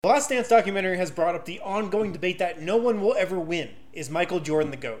The Last Dance documentary has brought up the ongoing debate that no one will ever win. Is Michael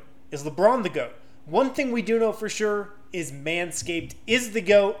Jordan the GOAT? Is LeBron the GOAT? One thing we do know for sure is Manscaped is the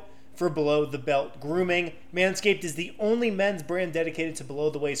GOAT for below-the-belt grooming. Manscaped is the only men's brand dedicated to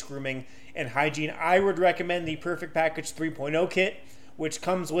below-the-waist grooming and hygiene. I would recommend the Perfect Package 3.0 kit, which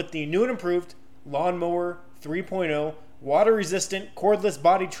comes with the new and improved Lawnmower 3.0, water-resistant cordless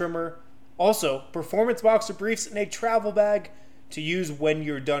body trimmer, also performance boxer briefs, and a travel bag to use when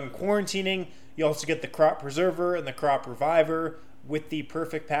you're done quarantining. You also get the Crop Preserver and the Crop Reviver with the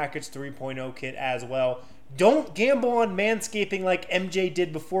Perfect Package 3.0 kit as well. Don't gamble on manscaping like MJ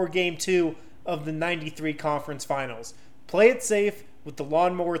did before Game 2 of the 93 conference finals. Play it safe with the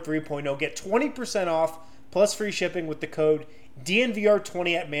Lawnmower 3.0. Get 20% off plus free shipping with the code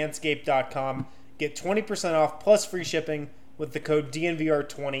DNVR20 at manscaped.com. Get 20% off plus free shipping with the code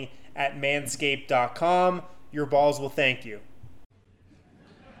DNVR20 at manscaped.com. Your balls will thank you.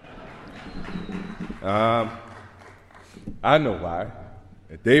 I know why.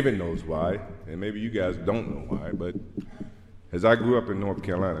 David knows why, and maybe you guys don't know why, but as I grew up in North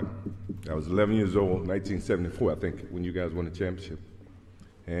Carolina, I was 11 years old, 1974, I think, when you guys won the championship.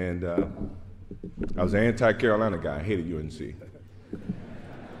 And I was an anti-Carolina guy. I hated UNC.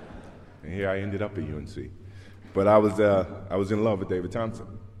 And here I ended up at UNC. But I was in love with David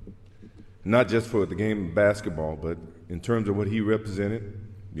Thompson. Not just for the game of basketball, but in terms of what he represented.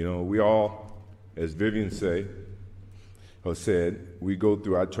 You know, we all, as Vivian said, we go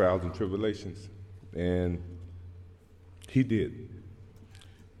through our trials and tribulations. And he did.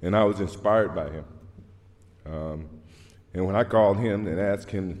 And I was inspired by him. And when I called him and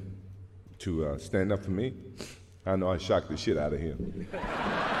asked him to stand up for me, I know I shocked the shit out of him.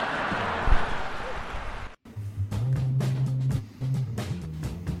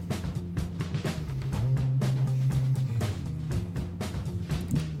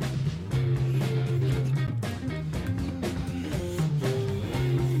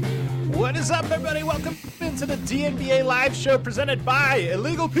 What is up, everybody? Welcome into the DNVR live show presented by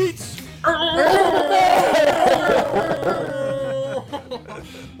Illegal Pete's.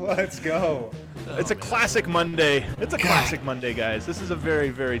 Let's go. It's a classic Monday. It's a classic Monday, guys. This is a very,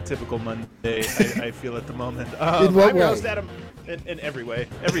 very typical Monday, I feel at the moment. In what I'm your way? host, Adam, in every way,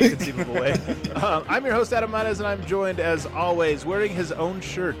 every conceivable way. I'm your host, Adam Manes, and I'm joined, as always, wearing his own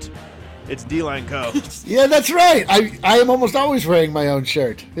shirt. It's D-Line Co. Yeah, that's right. I am almost always wearing my own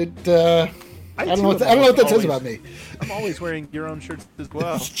shirt. I don't know what that says about me. I'm always wearing your own shirts as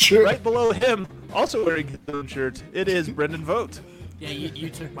well. It's true. Right below him, also wearing his own shirt, it is Bredan Vogt. Yeah, you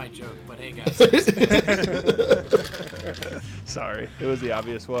took my joke, but hey, guys. Sorry, it was the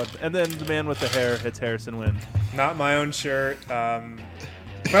obvious one. And then the man with the hair, it's Harrison Wind. Not my own shirt.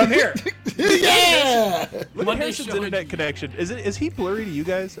 But I'm here. Yeah. Look at Harrison's internet connection. Is he blurry to you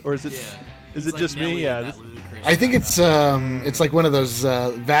guys, or is it? Yeah. Is It's it just like me? Nelly Yeah. in that ludicrous I think it's like one of those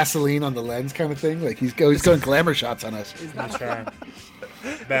Vaseline on the lens kind of thing. Like he's going glamour shots on us. That's right.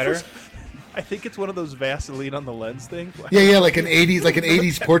 Better. I think it's one of those Vaseline on the lens things. Yeah, like an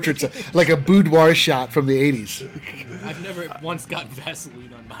 '80s portrait, like a boudoir shot from the '80s. I've never once gotten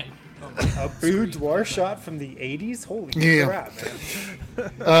Vaseline on mine. A boudoir shot from the 80s? Holy crap,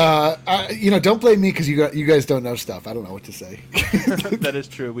 man. Don't blame me because you guys don't know stuff. I don't know what to say. That is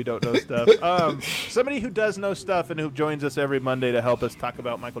true. We don't know stuff. Somebody who does know stuff and who joins us every Monday to help us talk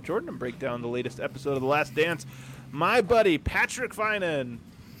about Michael Jordan and break down the latest episode of The Last Dance, my buddy Patrick Finan.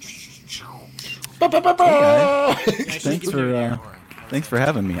 Thanks for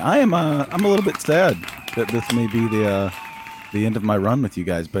having me. I'm a little bit sad that this may be the end of my run with you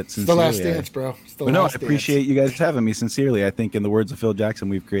guys, but sincerely, The Last Dance, bro. I appreciate you guys having me. Sincerely, I think in the words of Phil Jackson,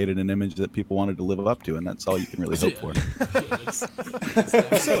 we've created an image that people wanted to live up to, and that's all you can really hope for.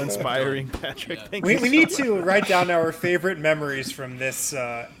 So inspiring, Patrick. Thank We you. need to write down our favorite memories from this,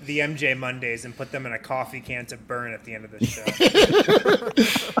 the MJ Mondays, and put them in a coffee can to burn at the end of the show.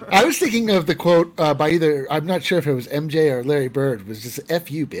 I was thinking of the quote by either, I'm not sure if it was MJ or Larry Bird. It was just "F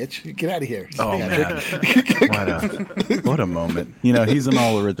you, bitch, get out of here." Oh man, what a moment! You know, he's an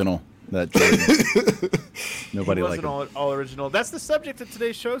all original. That nobody He like wasn't him. all original. That's the subject of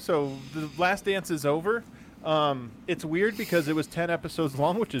today's show. So the Last Dance is over. It's weird because it was 10 episodes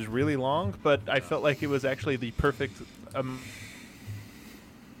long, which is really long, but I felt like it was actually the perfect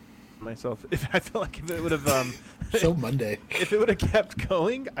myself. I feel like if it would have So Monday. if it would have kept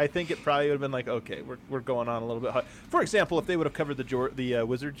going, I think it probably would have been like, okay, we're going on a little bit hot. For example, if they would have covered the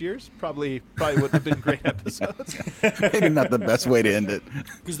Wizards years, probably would have been great episodes. Maybe not the best way to end it.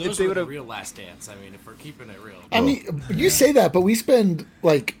 Because those they were the would've- real Last Dance. I mean, if we're keeping it real. I mean, you say that, but we spend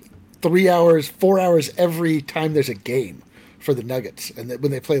like 3 hours, 4 hours every time there's a game for the Nuggets, and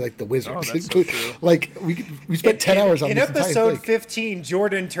when they play like the Wizards. Oh, that's so true. Like we spent 10 hours on in this episode 15.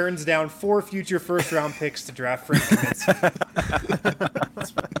 Jordan turns down 4 future first-round picks to draft Frank Kaminsky.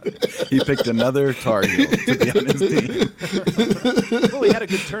 He picked another Tar Heel to be on his team. Well, he had a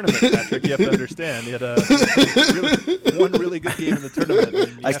good tournament, Patrick. You have to understand. He had one really good game in the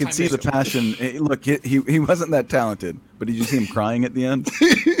tournament. I could see the passion. Look, he wasn't that talented, but did you see him crying at the end?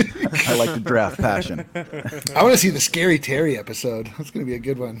 I like the draft passion. I want to see the Scary Terry episode. That's going to be a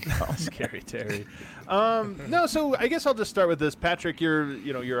good one. Oh, Scary Terry. No, so I guess I'll just start with this. Patrick, you're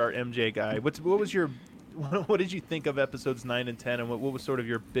our MJ guy. What did you think of episodes 9 and 10, and what was sort of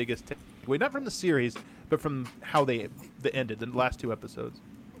your biggest takeaway, not from the series, but from how they ended, the last 2 episodes?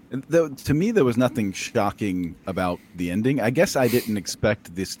 To me, there was nothing shocking about the ending. I guess I didn't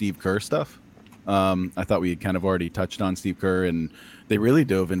expect the Steve Kerr stuff. I thought we had kind of already touched on Steve Kerr, and they really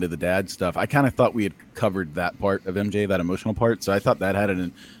dove into the dad stuff. I kind of thought we had covered that part of MJ, that emotional part, so I thought that had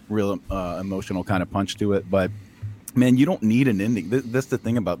a real emotional kind of punch to it. But man, you don't need an ending. That's the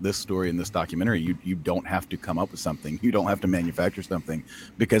thing about this story and this documentary. You don't have to come up with something. You don't have to manufacture something,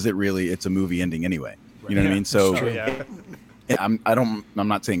 because it's a movie ending anyway. You know what I mean? So I'm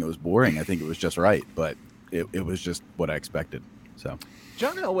not saying it was boring. I think it was just right, but it was just what I expected. So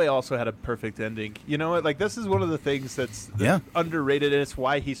John Elway also had a perfect ending. You know what? Like, this is one of the things that's underrated, and it's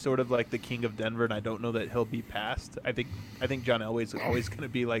why he's sort of like the king of Denver, and I don't know that he'll be passed. I think John Elway's always going to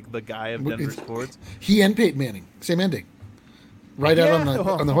be like the guy of Denver sports. He and Peyton Manning, same ending. Right out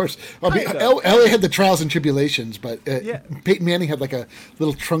on the horse. Elway had the trials and tribulations, but Peyton Manning had like a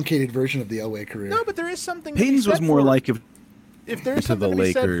little truncated version of the Elway career. No, but there is something. Peyton's was more like if there's something to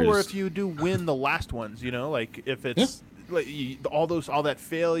be said for if you do win the last ones, like if it's like all that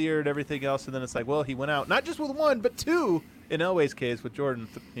failure and everything else, and then it's like, well, he went out not just with 1 but 2 in Elway's case with Jordan,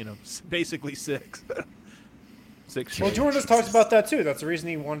 basically 6. 6. Well, Jordan just talked about that too. That's the reason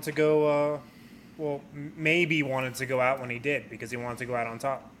he wanted to go. Maybe wanted to go out when he did, because he wanted to go out on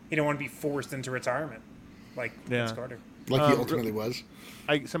top. He didn't want to be forced into retirement like Vince Carter. Like he ultimately was.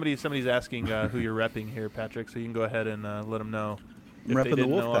 Somebody's asking who you're repping here, Patrick, so you can go ahead and let them know. I'm repping the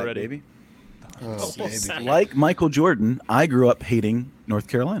Wolfpack, baby. Oh, baby. Like Michael Jordan, I grew up hating North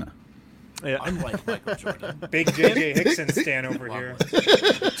Carolina. Yeah. Unlike Michael Jordan. Big J.J. Hickson stan over here.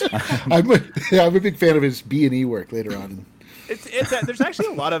 I'm a big fan of his B&E work later on. There's actually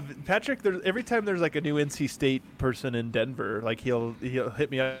a lot of Patrick. Every time there's like a new NC State person in Denver, like he'll hit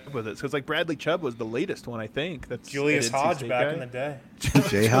me up with it. So it's like Bradley Chubb was the latest one, I think. That's Julius Hodge back in the day.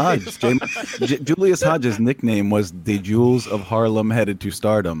 Jay Hodge. Julius Hodge's nickname was the Jewels of Harlem headed to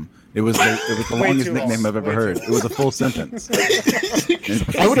stardom. It was the longest nickname I've ever heard. It was a full sentence.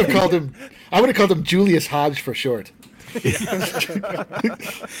 I would have called him Julius Hodge for short.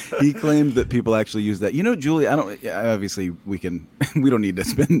 He claimed that people actually use that. Julie, obviously we don't need to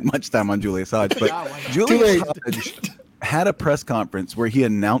spend much time on Julius Hodge, but Julius Hodge had a press conference where he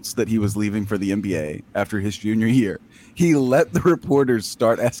announced that he was leaving for the NBA after his junior year. He let the reporters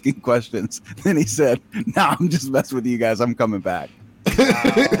start asking questions. Then he said, "Nah, I'm just messing with you guys. I'm coming back."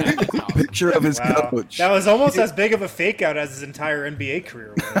 Wow. Picture of his coach. That was almost as big of a fake out as his entire NBA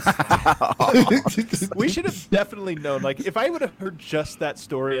career was. We should have definitely known. Like, if I would have heard just that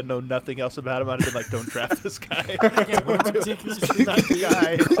story and known nothing else about him, I'd have been like, "Don't draft this guy."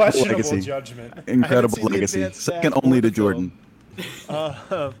 Questionable legacy. Judgment. Incredible legacy. Second only to Jordan.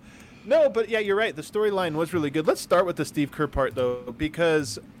 No, but yeah, you're right. The storyline was really good. Let's start with the Steve Kerr part, though,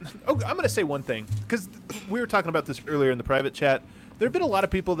 because I'm going to say one thing, because we were talking about this earlier in the private chat. There have been a lot of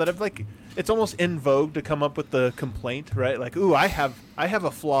people that have, like, it's almost in vogue to come up with the complaint, right? Like, ooh, I have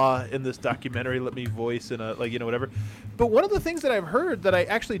a flaw in this documentary. Let me voice in a, whatever. But one of the things that I've heard that I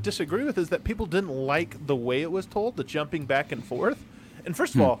actually disagree with is that people didn't like the way it was told, the jumping back and forth. And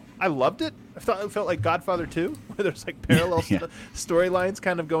first of all, I loved it. I thought it felt like Godfather 2, where there's like parallel storylines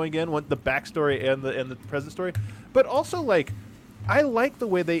kind of going in, the backstory and the present story. But also, like, I like the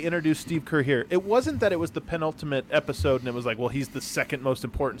way they introduced Steve Kerr here. It wasn't that it was the penultimate episode and it was like, well, he's the second most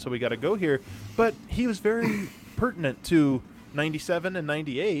important, so we got to go here. But he was very pertinent to 97 and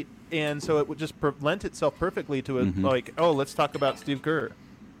 98, and so it would just lent itself perfectly to it. Like, oh, let's talk about Steve Kerr.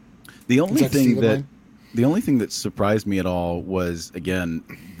 The only thing that surprised me at all was, again,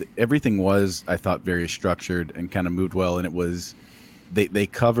 everything was, I thought, very structured and kind of moved well, and it was they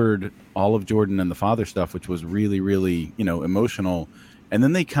covered all of Jordan and the father stuff, which was really, really, emotional. And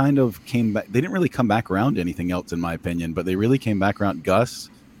then they kind of came back. They didn't really come back around to anything else, in my opinion, but they really came back around Gus,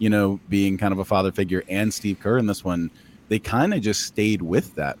 being kind of a father figure, and Steve Kerr in this one. They kind of just stayed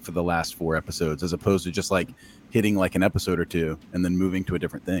with that for the last 4 episodes, as opposed to just like hitting like an episode or two and then moving to a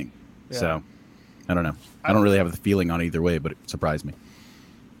different thing. Yeah. So I don't know. I don't really have the feeling on either way, but it surprised me.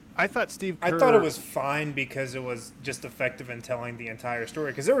 I thought Steve Kerr... I thought it was fine because it was just effective in telling the entire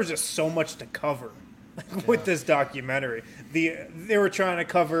story, because there was just so much to cover with this documentary. They were trying to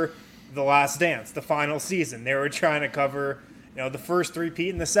cover The Last Dance, the final season. They were trying to cover, the first three-peat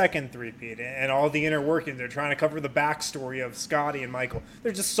and the second three-peat, and all the inner workings. They're trying to cover the backstory of Scotty and Michael.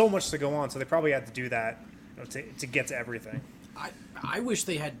 There's just so much to go on, so they probably had to do that to get to everything. I wish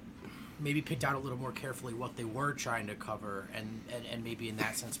they had maybe picked out a little more carefully what they were trying to cover, and maybe in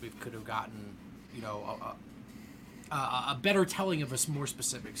that sense we could have gotten, a better telling of a more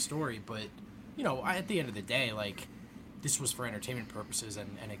specific story. But, at the end of the day, like, this was for entertainment purposes,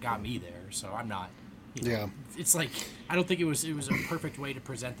 and it got me there. So I'm not, it's like, I don't think it was a perfect way to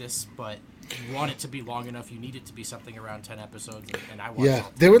present this, but you want it to be long enough. You need it to be something around 10 episodes, and I want Yeah,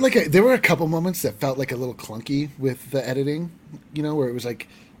 there were a couple moments that felt like a little clunky with the editing, where it was like,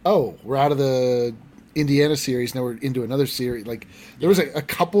 oh, we're out of the Indiana series, now we're into another series. Like, there was a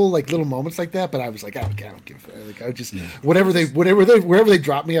couple like little moments like that, but I was like, I don't give a like, I would just wherever they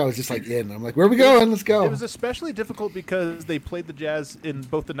dropped me, I was just like in. I'm like, where are we going? Let's go. It was especially difficult because they played the Jazz in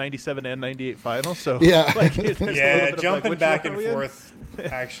both the '97 and '98 finals. So Jumping back and forth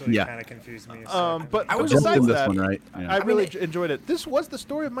actually kind of confused me. But I was besides this that, one, right? I really enjoyed it. This was the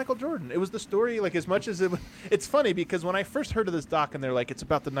story of Michael Jordan. It was the story, like, as much as it's funny because when I first heard of this doc and they're like, it's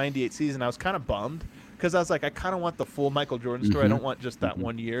about the '98 season, I was kind of bummed. Because I was like, I kind of want the full Michael Jordan story. I don't want just that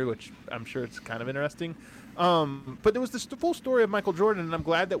 1 year, which I'm sure it's kind of interesting. But it was the full story of Michael Jordan, and I'm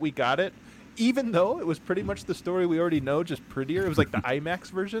glad that we got it, even though it was pretty much the story we already know, just prettier. It was like the IMAX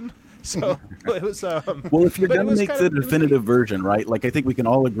version. So it was. Well, if you're going to make the definitive version, right? Like, I think we can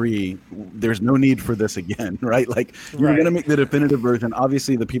all agree there's no need for this again, right? Like, you're going to make the definitive version.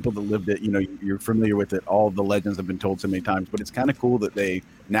 Obviously, the people that lived it, you're familiar with it. All the legends have been told so many times. But it's kind of cool that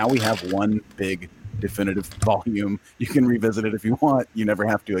now we have one big definitive volume. You can revisit it if you want. You never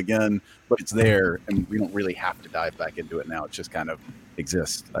have to again, but it's there, and we don't really have to dive back into it now. It just kind of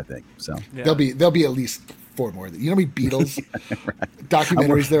exists, I think. So there'll be at least 4 more. You know how many Beatles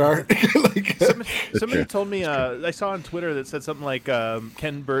documentaries there are? Somebody told me, I saw on Twitter that said something like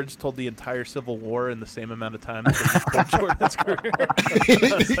Ken Burns told the entire Civil War in the same amount of time as Jordan's career.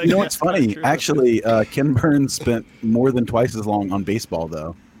 Like, what's funny? Actually, Ken Burns spent more than twice as long on baseball,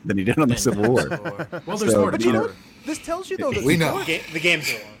 though, than he did on the Civil War. Well, there's more to cover. This tells you, though, that we know the games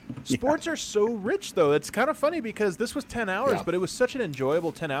are long. Sports are so rich, though. It's kind of funny because this was 10 hours, but it was such an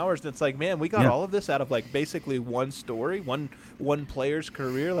enjoyable 10 hours. And it's like, man, we got all of this out of, like, basically one story, one player's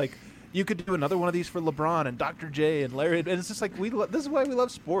career. Like, you could do another one of these for LeBron and Dr. J and Larry. And it's just like, this is why we love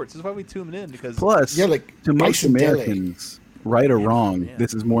sports. This is why we tune in. Because plus, to most Americans, right or wrong,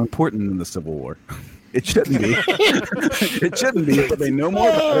 this is more important than the Civil War. It shouldn't be. It shouldn't be, but they know more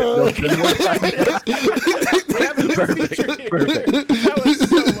about it. They'll spend more time. Perfect. That was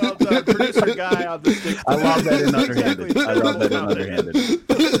so well done. Producer Guy on the stick. I love that in underhanded.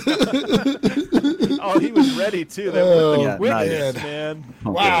 Oh, he was ready, too. Witness, man.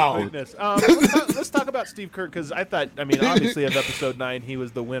 Wow. Let's talk about Steve Kerr, because I thought, obviously of episode 9, he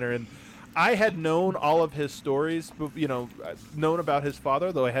was the winner. And I had known all of his stories, known about his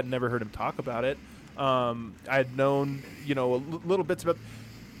father, though I had never heard him talk about it. I had known, little bits about.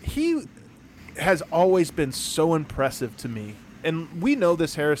 He has always been so impressive to me, and we know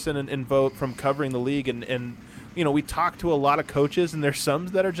this, Harrison and Vogt, from covering the league, and we talk to a lot of coaches, and there's some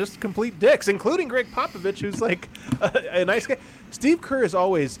that are just complete dicks, including Greg Popovich, who's like a nice guy. Steve Kerr is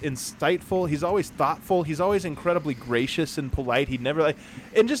always insightful. He's always thoughtful. He's always incredibly gracious and polite. He never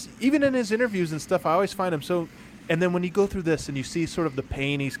and just even in his interviews and stuff, I always find him so. And then when you go through this and you see sort of the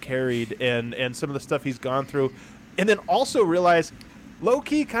pain he's carried and some of the stuff he's gone through, and then also realize,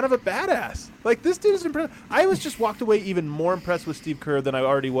 low-key, kind of a badass. Like, this dude is impressive. I was just walked away even more impressed with Steve Kerr than I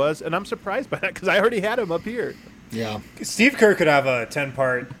already was, and I'm surprised by that because I already had him up here. Yeah. Steve Kerr could have a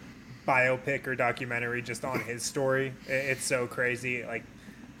 10-part biopic or documentary just on his story. It's so crazy. Like,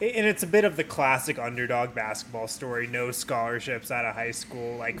 and it's a bit of the classic underdog basketball story. No scholarships out of high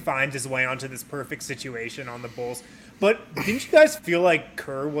school. Like, finds his way onto this perfect situation on the Bulls. But didn't you guys feel like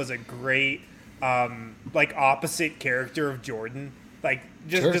Kerr was a great, opposite character of Jordan? Like,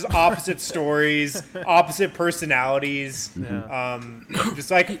 just opposite stories, opposite personalities,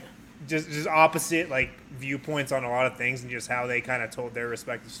 just opposite, viewpoints on a lot of things, and just how they kind of told their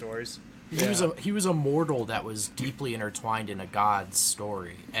respective stories. He was a mortal that was deeply intertwined in a god's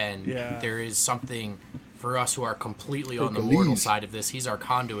story, and there is something for us who are completely on the mortal side of this. He's our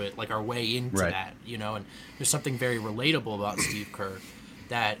conduit, like our way into that, and there's something very relatable about Steve Kerr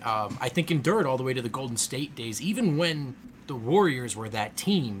that I think endured all the way to the Golden State days, even when the Warriors were that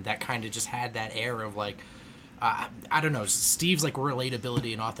team that kind of just had that air of like, I don't know, Steve's like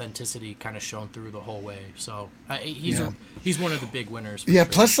relatability and authenticity kind of shown through the whole way. So he's one of the big winners. Yeah.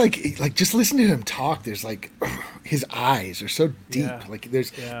 Sure. Plus, like just listen to him talk. There's like his eyes are so deep. Yeah. Like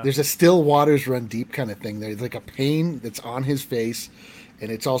there's a still waters run deep kind of thing. There's like a pain that's on his face, and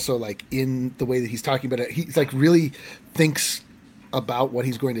it's also like in the way that he's talking about it. He's like really thinks about what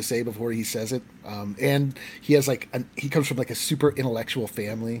he's going to say before he says it. And he has like he comes from like a super intellectual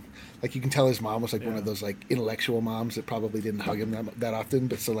family. Like you can tell his mom was like one of those like intellectual moms that probably didn't hug him that often,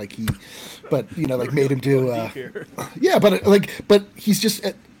 but so like made him do but he's just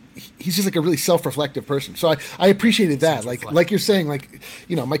like a really self-reflective person. So I appreciated that. Like you're saying, like,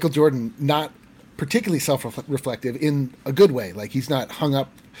 you know, Michael Jordan, not particularly self-reflective in a good way. Like he's not hung up.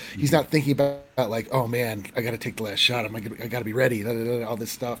 He's not thinking about like, oh man, I got to take the last shot. I got to be ready. All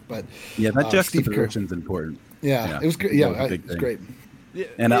this stuff. But that juxtaposition's important. Yeah, it was great. Yeah, it was great. Yeah,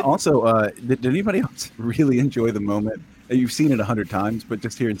 and also, did anybody else really enjoy the moment? You've seen it 100 times, but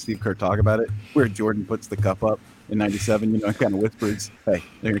just hearing Steve Kerr talk about it, where Jordan puts the cup up in '97, you know, kind of whispers, "Hey,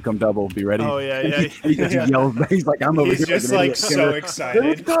 they're gonna come double. Be ready." Oh yeah. He yells. He's like, "I'm over here." He's just like so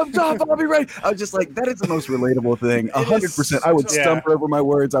excited. Comes up. I'll be ready. I was just like, that is the most relatable thing. 100%. I would stumble over my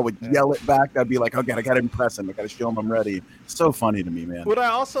words. I would yell it back. I'd be like, "Okay, I got to impress him. I got to show him I'm ready." So funny to me, man. What I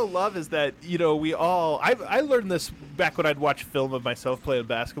also love is that, you know, I learned this back when I'd watch film of myself playing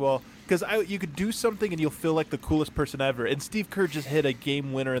basketball. Because you could do something and you'll feel like the coolest person ever. And Steve Kerr just hit a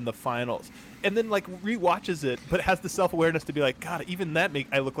game winner in the finals. And then, like, rewatches it, but has the self-awareness to be like, God, even that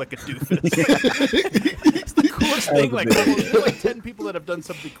I look like a doofus. It's the coolest thing. Like, there's like 10 people that have done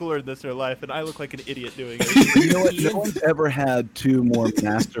something cooler in their life, and I look like an idiot doing it. You know what? No one's ever had two more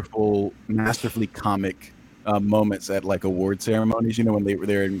masterfully comic moments at, like, award ceremonies. You know, when they were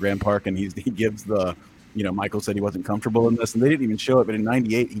there in Grand Park and he gives the... You know, Michael said he wasn't comfortable in this, and they didn't even show it. But in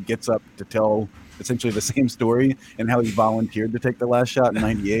 '98, he gets up to tell essentially the same story and how he volunteered to take the last shot in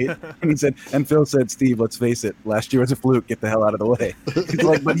 '98. And he said, and Phil said, "Steve, let's face it, last year was a fluke. Get the hell out of the way." He's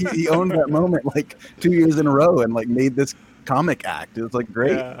like, but he owned that moment like 2 years in a row and like made this comic act. It was like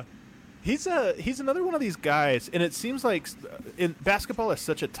great. Yeah. He's another one of these guys, and it seems like basketball is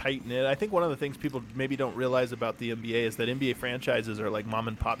such a tight knit. I think one of the things people maybe don't realize about the NBA is that NBA franchises are like mom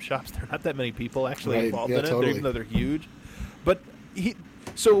and pop shops. There are not that many people actually involved in it, even though they're huge. But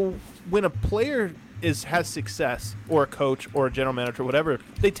so when a player has success, or a coach or a general manager, whatever,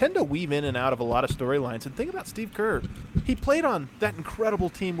 they tend to weave in and out of a lot of storylines. And think about Steve Kerr. He played on that incredible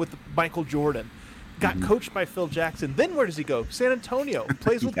team with Michael Jordan. Got coached by Phil Jackson. Then where does he go? San Antonio.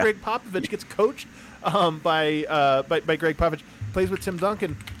 Plays with Greg Popovich. Gets coached by Greg Popovich. Plays with Tim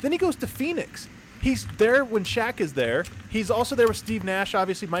Duncan. Then he goes to Phoenix. He's there when Shaq is there. He's also there with Steve Nash,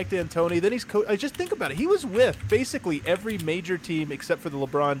 obviously Mike D'Antoni. Then he's just think about it. He was with basically every major team except for the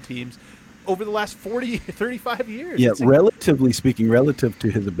LeBron teams over the last 35 years. Yeah, relatively speaking, relative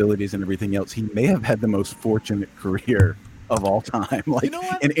to his abilities and everything else, he may have had the most fortunate career of all time, like, you know,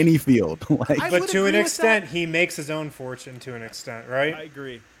 in any field. Like, but to an extent, he makes his own fortune to an extent, right? I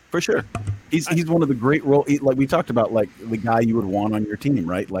agree. For sure. He's one of the great role, like we talked about, like the guy you would want on your team,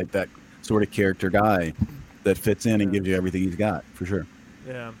 right? Like that sort of character guy that fits in and gives you everything he's got, for sure.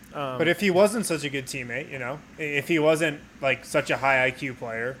 Yeah. But if he wasn't such a good teammate, you know, if he wasn't like such a high IQ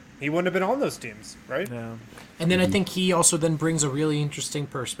player, he wouldn't have been on those teams, right? Yeah. And then I think he also then brings a really interesting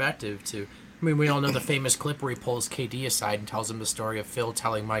perspective to, I mean, we all know the famous clip where he pulls KD aside and tells him the story of Phil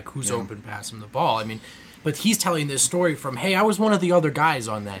telling Mike who's open, pass him the ball. I mean, but he's telling this story from, hey, I was one of the other guys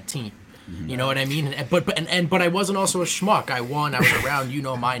on that team. You know what I mean? But I wasn't also a schmuck. I won. I was around. You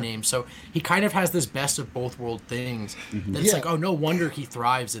know my name. So he kind of has this best of both world things. That's like, oh, no wonder he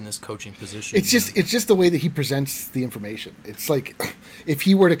thrives in this coaching position. It's just the way that he presents the information. It's like if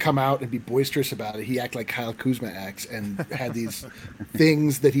he were to come out and be boisterous about it, he act like Kyle Kuzma acts and had these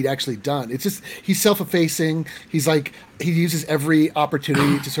things that he'd actually done. It's just he's self-effacing. He's like he uses every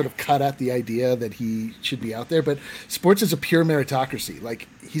opportunity to sort of cut at the idea that he should be out there. But sports is a pure meritocracy. Like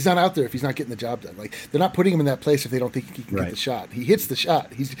he's not out there if he's not getting the job done. Like they're not putting him in that place if they don't think he can get the shot. He hits the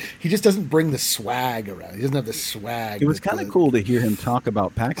shot. He just doesn't bring the swag around. He doesn't have the swag. It was kind of cool to hear him talk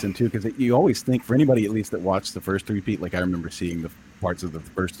about Paxson too, because you always think, for anybody at least that watched the first three-peat, like I remember seeing the parts of the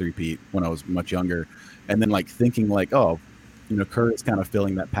first three-peat when I was much younger, and then like thinking like, oh, you know, Kerr is kind of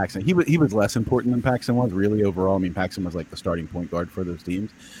filling that Paxson. He was less important than Paxson was really overall. I mean, Paxson was like the starting point guard for those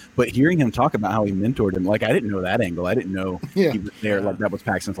teams. But hearing him talk about how he mentored him, like I didn't know that angle. I didn't know he was there. Like that was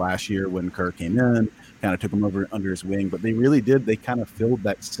Paxson's last year when Kerr came in, kind of took him over under his wing. But they really did. They kind of filled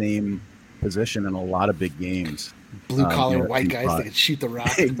that same position in a lot of big games. Blue collar white guys that can shoot the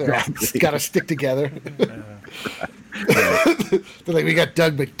rock. Exactly. Got to stick together. Right. They're like, we got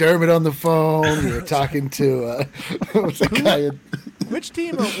Doug McDermott on the phone. We were talking to what's that guy? Which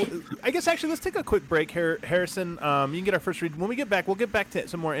team? I guess actually, let's take a quick break here, Harrison. You can get our first read. When we get back, we'll get back to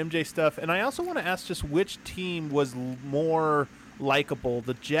some more MJ stuff. And I also want to ask just which team was more likable,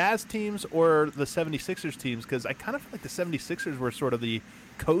 the Jazz teams or the 76ers teams? Because I kind of feel like the 76ers were sort of the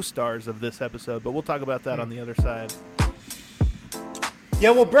co-stars of this episode. But we'll talk about that on the other side. Yeah,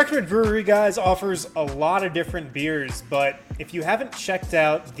 well, Breckenridge Brewery, guys, offers a lot of different beers. But if you haven't checked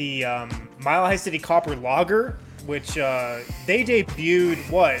out the Mile High City Copper Lager, which they debuted,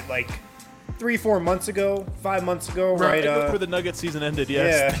 what, like 3-4 months ago, 5 months ago, right? Before the Nuggets season ended,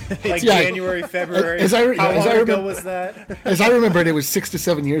 yes. Yeah, like January, February. How long ago was that? As I remembered, it was 6 to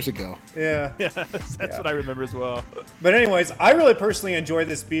 7 years ago. Yeah. That's what I remember as well. But anyways, I really personally enjoy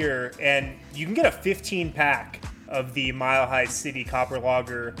this beer, and you can get a 15-pack of the Mile High City Copper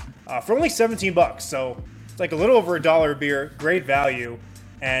Lager for only $17. So it's like a little over $1 beer, great value.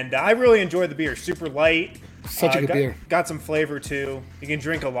 And I really enjoy the beer, super light. Such a good beer. Got some flavor too. You can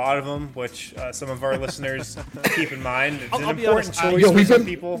drink a lot of them, which some of our listeners keep in mind. It's an important choice for some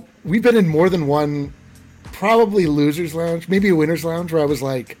people. We've been in more than one, probably loser's lounge, maybe a winner's lounge, where I was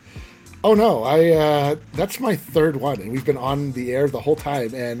like, oh no, that's my third one, and we've been on the air the whole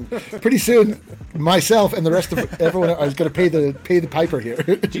time, and pretty soon myself and the rest of everyone is going to pay the piper here.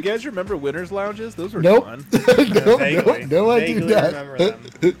 Do you guys remember winners lounges? Those were nope. fun. No, I do not. Remember them.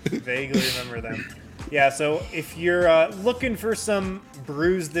 Vaguely remember them. Yeah, so if you're looking for some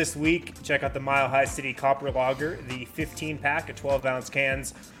brews this week, check out the Mile High City Copper Lager, the 15-pack of 12-ounce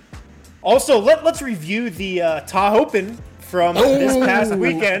cans. Also, let's review the Tahopen from this past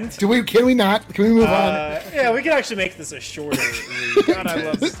weekend. Can we not? Can we move on? Yeah, we can actually make this a shorter read. God, I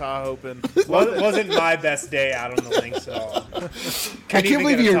love the Tahopen. Wasn't my best day out on the links at all. I can't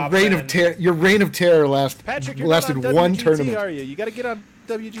believe your reign of terror lasted one tournament. Are you? You got to get on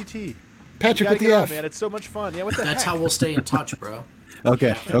WGT. Patrick, what the F? Man, it's so much fun. Yeah, what the That's heck? how we'll stay in touch, bro.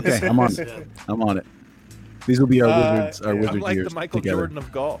 Okay, I'm on it. I'm on it. These will be our wizards. Our wizard I'm like years the Michael together. Jordan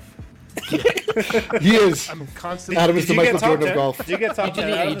of golf. He is. I'm constantly. Adam is the Michael Jordan of golf. Did you get top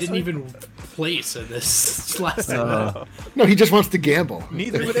 10? He didn't even place in this last time. No, he just wants to gamble.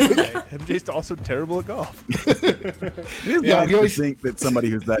 Neither would MJ. MJ's also terrible at golf. Yeah, you always think that somebody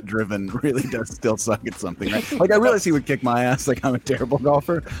who's that driven really does still suck at something, right? Like, I realize he would kick my ass, like I'm a terrible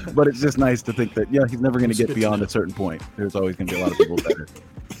golfer, but it's just nice to think that, he's never going to get beyond a certain point. There's always going to be a lot of people better.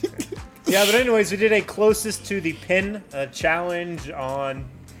 Yeah, but anyways, we did a closest to the pin challenge on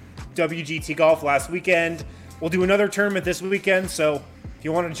WGT Golf last weekend. We'll do another tournament this weekend, so if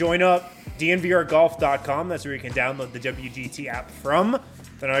you want to join up, DNVRgolf.com, that's where you can download the WGT app from.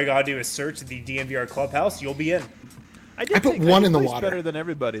 Then all you gotta do is search the DNVR Clubhouse, you'll be in. I put one in the water. Better than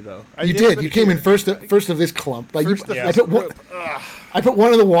everybody, though. You did. You came in first of this clump. Like I put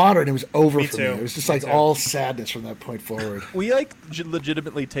one in the water, and it was over for me. It was just like all sadness from that point forward. We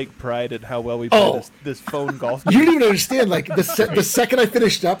legitimately take pride in how well we play this phone golf game. You didn't even understand. Like the second I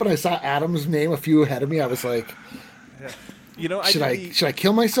finished up and I saw Adam's name a few ahead of me, I was like, should I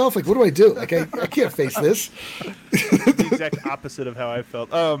kill myself? Like, what do I do? Like, I can't face this. The exact opposite of how I felt.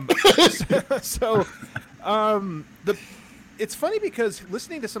 It's funny because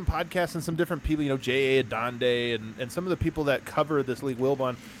listening to some podcasts and some different people, J.A. Adonde and some of the people that cover this league,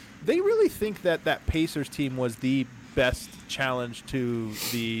 Wilbon, they really think that Pacers team was the best challenge to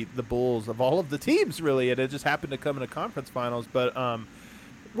the Bulls of all of the teams, really, and it just happened to come in a conference finals. But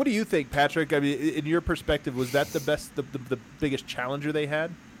what do you think, Patrick? I mean, in your perspective, was that the biggest challenger they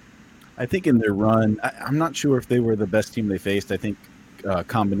had? I think in their run, I'm not sure if they were the best team they faced. I think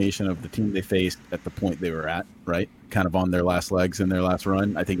combination of the team they faced at the point they were at, right? Kind of on their last legs in their last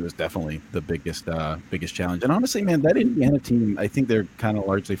run. I think it was definitely the biggest challenge. And honestly, man, that Indiana team, I think they're kind of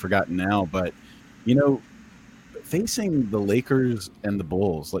largely forgotten now, but facing the Lakers and the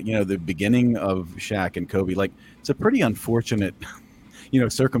Bulls, like, the beginning of Shaq and Kobe, like, it's a pretty unfortunate,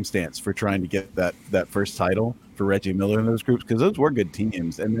 circumstance for trying to get that first title for Reggie Miller in those groups, because those were good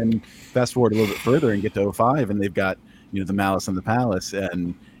teams. And then fast forward a little bit further and get to 05, and they've got the Malice and the Palace,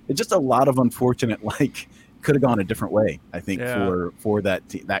 and it's just a lot of unfortunate, like, could have gone a different way, I think, for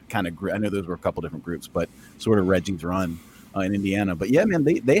that kind of group. I know those were a couple different groups, but sort of Reggie's run in Indiana. But yeah, man,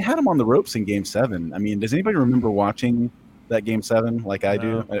 they had them on the ropes in Game 7. I mean, does anybody remember watching that Game 7 like I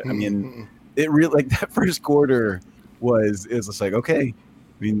do? I mean, it really, like, that first quarter was just like, okay. I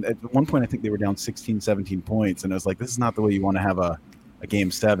mean, at one point I think they were down 16, 17 points, and I was like, this is not the way you want to have a Game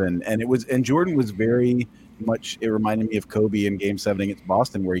 7. And Jordan was very much, it reminded me of Kobe in Game 7 against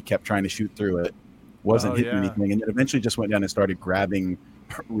Boston, where he kept trying to shoot through it, wasn't hitting anything, and then eventually just went down and started grabbing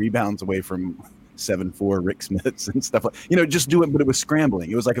rebounds away from 7-4 Rick Smiths and stuff like, just do it, but it was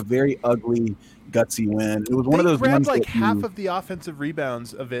scrambling. It was like a very ugly, gutsy win. It was one of those grabbed ones like half of the offensive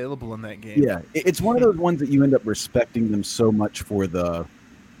rebounds available in that game. Yeah, it's one of those ones that you end up respecting them so much for the,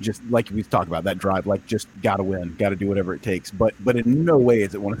 just like we've talked about, that drive, like just got to win, got to do whatever it takes. But in no way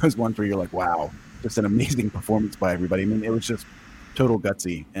is it one of those ones where you're like, wow, just an amazing performance by everybody. I mean, it was just total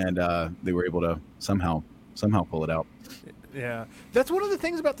gutsy, and they were able to somehow pull it out. Yeah, that's one of the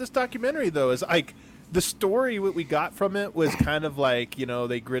things about this documentary, though, is like the story what we got from it was kind of like,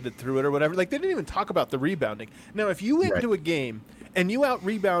 they gritted through it or whatever. Like, they didn't even talk about the rebounding. Now, if you went to a game and you out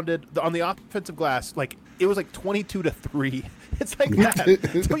rebounded on the offensive glass, like it was like 22-3. It's like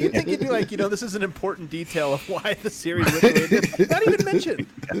that. So you think you'd be like, this is an important detail of why the series went the way it did. Not even mentioned.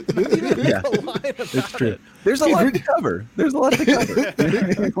 Not even a line about it's true. it. There's a lot to cover.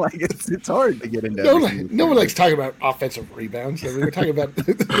 Like it's hard to get into. No one likes talking about offensive rebounds. I mean, we're talking about.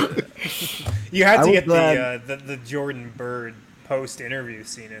 You had to get the Jordan Bird post-interview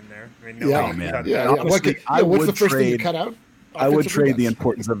scene in there. I mean, Honestly, what's the first thing you cut out? I would trade the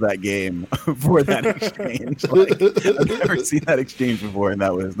importance of that game for that exchange. I've never seen that exchange before, and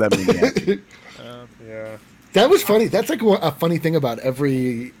that made me happy. Yeah. That was funny. That's like a funny thing about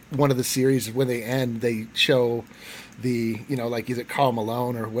every one of the series. When they end, they show the, like either Karl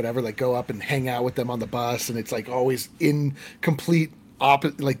Malone or whatever, like go up and hang out with them on the bus, and it's like always in complete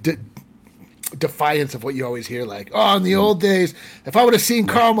defiance of what you always hear, like, in the old days, if I would have seen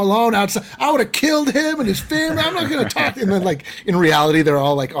Karl Malone outside, I would have killed him and his family. I'm not going to talk. And then, like, in reality, they're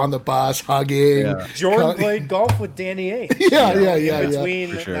all like on the bus hugging. Yeah. Jordan played golf with Danny Ainge.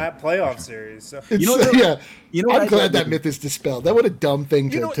 Between that playoff series. So. I'm glad that myth is dispelled. That what a dumb thing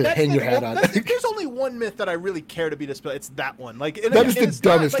to hang your hat on. There's only one myth that I really care to be dispelled. It's that one. Like that is the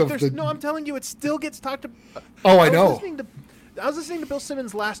dumbest of the. No, I'm telling you, it still gets talked about. Oh, I know. I was listening to Bill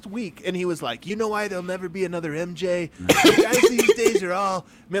Simmons last week, and he was like, "You know why there'll never be another MJ? The guys these days are all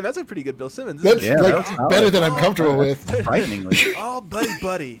man." That's a pretty good Bill Simmons. That's better than I'm comfortable with. Frighteningly, all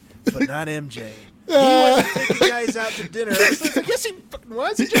buddy, but not MJ. He wasn't taking guys out to dinner. I was like, yes, he fucking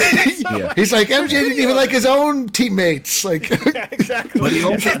was. He's like, MJ didn't even like his own teammates. Like, exactly. But he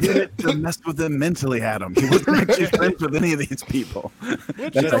also did it to mess with them mentally, Adam. He wasn't actually friends with any of these people.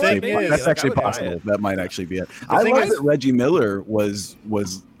 That's actually possible. That might actually be it. I love that Reggie Miller was.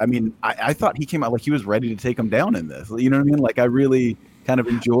 I mean, I thought he came out like he was ready to take him down in this. You know what I mean? Like, I really kind of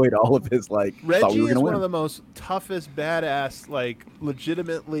enjoyed all of his, like, Reggie is one of the most toughest, badass, like,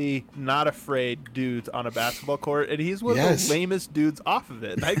 legitimately not afraid dudes on a basketball court, and he's one of the lamest dudes off of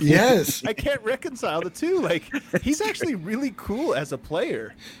it. I can't reconcile the two. Like, he's actually really cool as a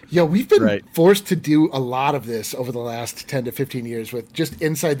player. Yeah, we've been forced to do a lot of this over the last 10 to 15 years with just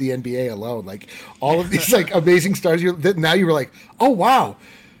inside the NBA alone. Like, all of these, like, amazing stars. Now you were like, oh, wow.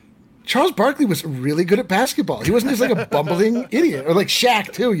 Charles Barkley was really good at basketball. He wasn't just like a bumbling idiot. Or like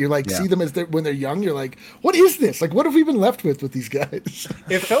Shaq, too. You're like, see them when they're young. You're like, what is this? Like, what have we been left with these guys?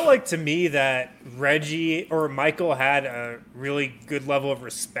 It felt like to me that Reggie or Michael had a really good level of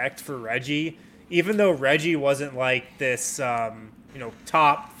respect for Reggie. Even though Reggie wasn't like this,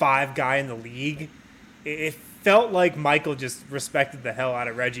 top 5 guy in the league, it felt like Michael just respected the hell out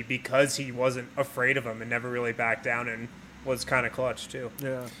of Reggie because he wasn't afraid of him and never really backed down and was kind of clutch, too.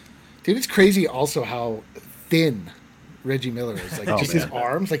 Yeah. Dude, it's crazy also how thin Reggie Miller is. Like, his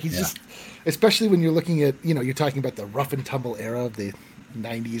arms. Like, he's just, especially when you're looking at, you're talking about the rough and tumble era of the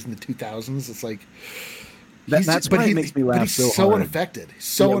 90s and the 2000s. It's like, that's why it makes me laugh but he's so hard. Unaffected.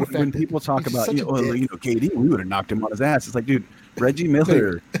 So unaffected. When people talk about, KD, we would have knocked him on his ass. It's like, dude, Reggie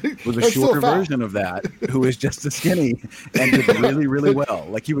Miller was a shorter version of that, who was just as skinny and did really, really well.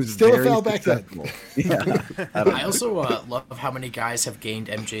 Like, he was still very a foul back then. Yeah. I also love how many guys have gained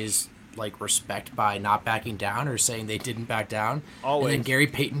MJ's respect by not backing down or saying they didn't back down. Always. And then Gary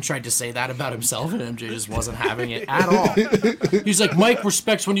Payton tried to say that about himself, and MJ just wasn't having it at all. He's like, Mike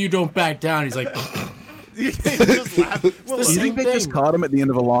respects when you don't back down. He's like. You think they just caught him at the end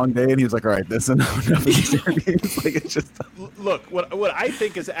of a long day, and he was like, "All right, this is enough." It's just look. What I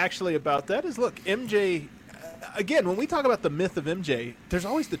think is actually about that is MJ. Again, when we talk about the myth of MJ, there's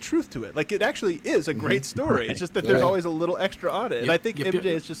always the truth to it. Like, it actually is a great story. It's just that there's always a little extra on it, and I think MJ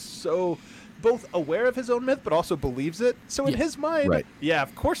is just so both aware of his own myth, but also believes it. So in his mind,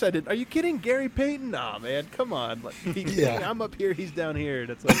 of course I did. Are you kidding, Gary Payton? Nah, man, come on. Like, I'm up here, he's down here.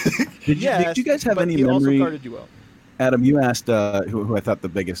 That's like, did you guys have any memory? Also guarded you well. Adam, you asked who I thought the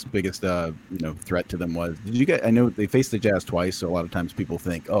biggest threat to them was. Did you guys? I know they faced the Jazz twice, so a lot of times people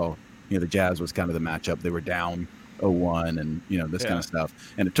think, the Jazz was kind of the matchup. They were down 0-1 and this kind of stuff,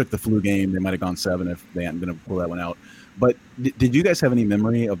 and it took the flu game. They might have gone 7 if they hadn't been able to pull that one out. But did you guys have any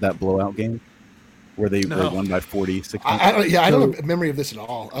memory of that blowout game? where they won by 40, 60. I don't have a memory of this at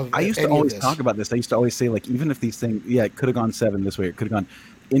all. I used to always talk about this. I used to always say, like, even if these things, it could have gone 7 this way, it could have gone.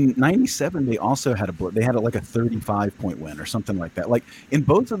 In 97, they also had they had like a 35-point win or something like that. Like in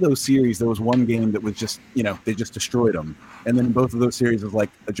both of those series, there was one game that was just, they just destroyed them. And then in both of those series, it was like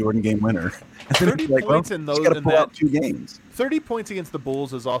a Jordan game winner. 30 points in those. You got to pull out 2 games. 30 points against the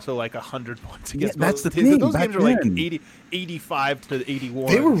Bulls is also like 100 points against. That's the thing. Those games are like 85 to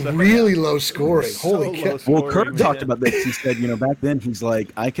 81. They were really low scoring. Holy cow! Well, Kirk talked about this. He said, back then, he's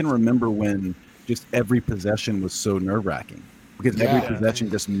like, I can remember when just every possession was so nerve-wracking. Because every possession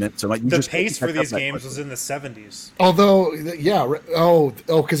just meant so much. The pace for these games was in the 70s. Although,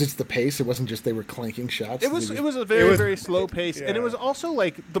 because it's the pace. It wasn't just they were clanking shots. It was a very slow pace, and it was also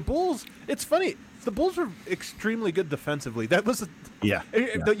like the Bulls. It's funny. The Bulls were extremely good defensely. That was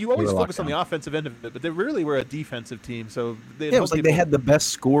you always focus on the offensive end of it, but they really were a defensive team. So it was like they had the best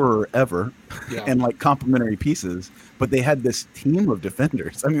scorer ever, and like complementary pieces. But they had this team of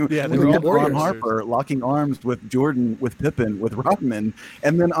defenders. I mean, they had Ron Harper locking arms with Jordan, with Pippen, with Rodman,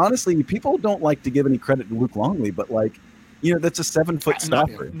 and then honestly, people don't like to give any credit to Luke Longley, but like. That's a 7-foot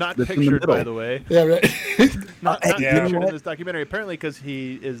stopper. Not pictured, by the way. Yeah, right. not pictured in this documentary. Apparently, because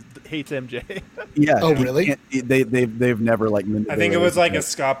he hates MJ. Yeah. Oh, really? They've never like. I think it was like a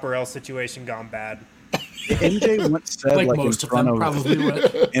Scott Burrell situation gone bad. MJ once said, like most of them probably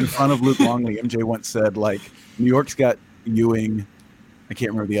would. In front of Luke Longley, MJ once said, like, New York's got Ewing. I can't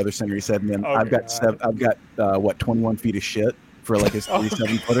remember the other center. He said, and then I've got 21 feet of shit for like his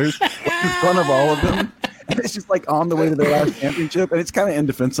 37 footers in front of all of them. And it's just like on the way to their last championship, and it's kind of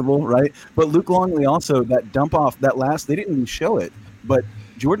indefensible, right? But Luke Longley also, that dump off, they didn't even show it, but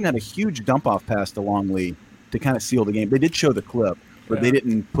Jordan had a huge dump off pass to Longley to kind of seal the game. They did show the clip, but they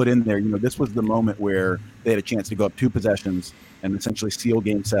didn't put in there, this was the moment where they had a chance to go up 2 possessions and essentially seal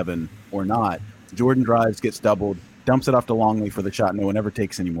game 7 or not. Jordan drives, gets doubled, dumps it off to Longley for the shot no one ever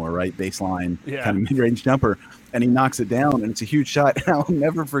takes anymore, right? Baseline, kind of mid-range jumper, and he knocks it down, and it's a huge shot. And I'll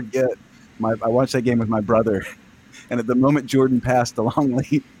never forget. I watched that game with my brother, and at the moment Jordan passed to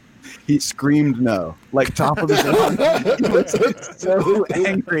Longley, he screamed no, like top of his lungs. He was so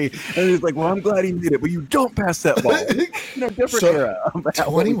angry, and he was like, "Well, I'm glad he made it, but you don't pass that ball." Different era.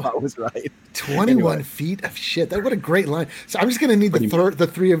 21 was right. 21 feet of shit. What a great line. So I'm just going to need the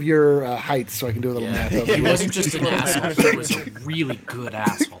 3 of your heights so I can do a little math. He wasn't just an asshole. He was a really good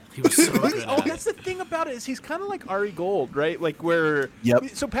asshole. He was so good. That's the thing about it is he's kind of like Ari Gold, right? Like where.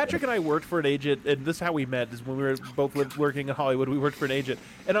 Yep. So Patrick and I worked for an agent, and this is how we met. Is when we were both working in Hollywood. We worked for an agent,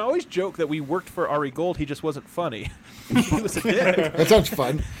 and I always joke that we worked for Ari Gold. He just wasn't funny. He was a dick. That sounds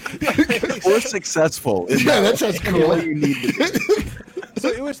fun. Or successful. That sounds cool. You need to So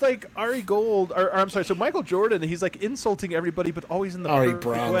it was like Ari Gold, or I'm sorry, so Michael Jordan, he's like insulting everybody, but always in the perfect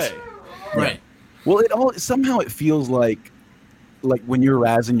way. Right. Well, somehow it feels like when you're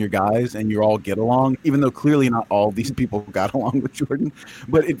razzing your guys and you all get along, even though clearly not all these people got along with Jordan,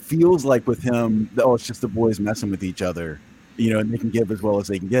 but it feels like with him, it's just the boys messing with each other, and they can give as well as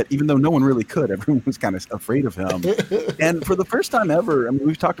they can get, even though no one really could. Everyone was kind of afraid of him. And for the first time ever, I mean,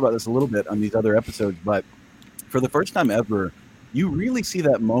 we've talked about this a little bit on these other episodes, but for the first time ever, you really see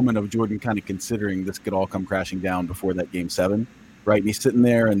that moment of Jordan kind of considering this could all come crashing down before that game 7, right? And he's sitting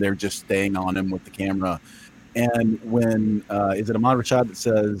there and they're just staying on him with the camera. And when is it Ahmad Rashad that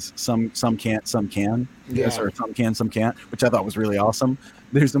says some can't, some can? Yes, or some can, some can't, which I thought was really awesome.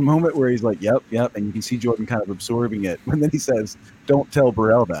 There's a moment where he's like, yep, and you can see Jordan kind of absorbing it. And then he says, don't tell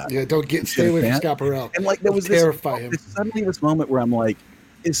Burrell that. Yeah, stay away from Scott Burrell. And like there was suddenly this moment where I'm like,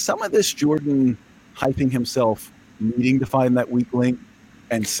 is some of this Jordan hyping himself needing to find that weak link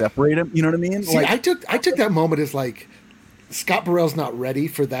and separate him? You know what I mean? See, I took that moment as like Scott Burrell's not ready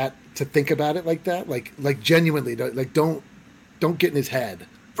for that, to think about it like that. Like genuinely, don't get in his head.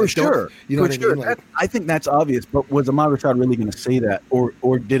 For sure. You know what I mean? Like, I think that's obvious, but was Ahmad Rashad really going to say that?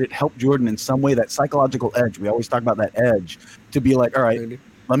 Or did it help Jordan in some way, that psychological edge? We always talk about that edge, to be like, all right,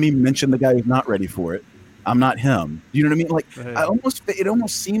 let me mention the guy who's not ready for it. I'm not him. You know what I mean? Like, it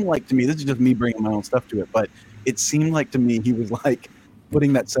almost seemed like to me, this is just me bringing my own stuff to it, but it seemed like to me he was like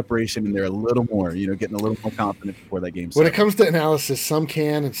putting that separation in there a little more, getting a little more confident before that game. When it comes to analysis, some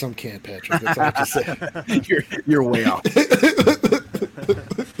can and some can't, Patrick. That's all I have to say. You're way off.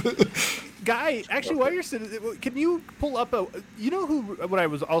 Guy, actually, while you're sitting, can you pull up what I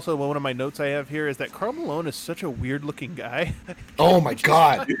was also, one of my notes I have here is that Karl Malone is such a weird looking guy. Oh my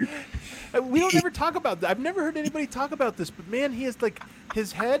God. We don't ever talk about that. I've never heard anybody talk about this, but man, he is like,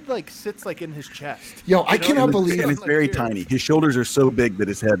 his head like sits like in his chest. Yo, I cannot believe. And it's very tiny. His shoulders are so big that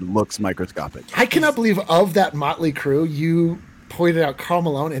his head looks microscopic. I cannot believe of that motley crew, you pointed out Karl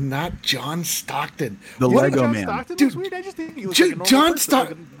Malone and not John Stockton. The Lego Man. Stockton Dude, was weird? I just think he looks like a normal John person,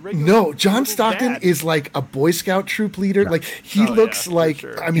 Stockton. like a regular No, John little Stockton dad. is like a Boy Scout troop leader. Like he looks for like.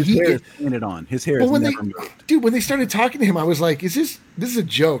 sure. I mean, His hair is painted on. His hair is when never moved. dude, when they started talking to him, I was like, "Is this is a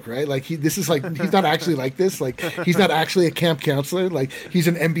joke, right? Like this is like he's not actually like this. Like he's not actually a camp counselor. Like he's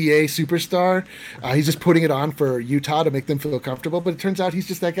an NBA superstar. He's just putting it on for Utah to make them feel comfortable. But it turns out he's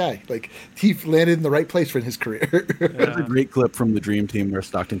just that guy. Like he landed in the right place for his career. There's a great clip from the Dream Team where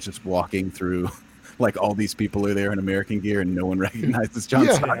Stockton's just walking through, like all these people are there in American gear and no one recognizes John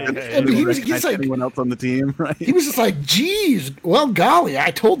Yeah. Stockton. Yeah. No one He's recognizes like- anyone else on the team, right? He was just like, "Geez, well, golly,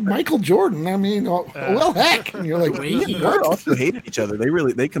 I told Michael Jordan. I mean, well, heck." And you're like, Wait, They also hated each other.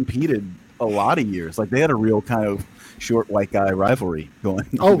 They competed a lot of years. Like they had a real kind of short white guy rivalry going.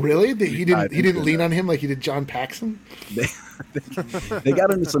 "Oh, really? He I think didn't so. lean on him like he did John Paxson." They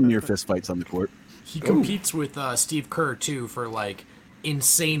got into some near fist fights on the court. He competes with Steve Kerr too for like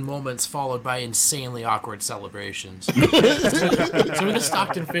insane moments followed by insanely awkward celebrations. So with the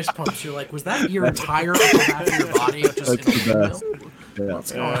Stockton fist pumps, you're like, was that your entire upper half of your body just That's in the a best. windmill? Yeah.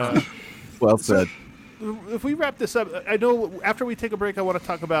 What's going on? Well said. If we wrap this up, I know after we take a break, I want to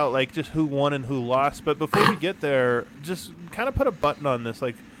talk about like just who won and who lost. But before we get there, just kind of put a button on this.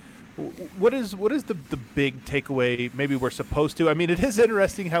 Like, what is the big takeaway? Maybe we're supposed to. I mean, it is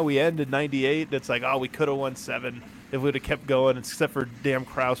interesting how we end in '98. It's like, oh, we could have won 7 if we would have kept going. Except for damn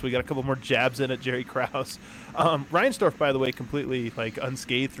Krause, we got a couple more jabs in at Jerry Krause. Reinsdorf, by the way, completely like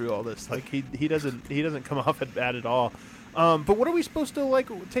unscathed through all this. Like he doesn't come off bad at all. But what are we supposed to like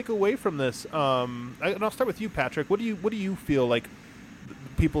take away from this? And I'll start with you, Patrick. What do you feel like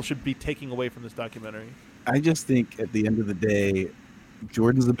people should be taking away from this documentary? I just think at the end of the day,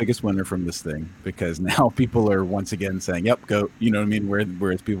 Jordan's the biggest winner from this thing because now people are once again saying, "Yep, go." You know what I mean?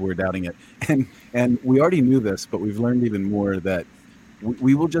 Whereas people were doubting it, and we already knew this, but we've learned even more that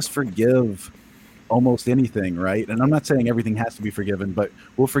we will just forgive almost anything, right? And I'm not saying everything has to be forgiven, but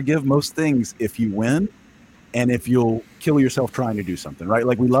we'll forgive most things if you win. And if you'll kill yourself trying to do something, right?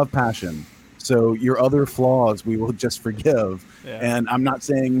 Like we love passion. So your other flaws, we will just forgive. Yeah. And I'm not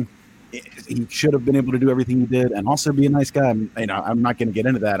saying he should have been able to do everything he did and also be a nice guy. I'm not going to get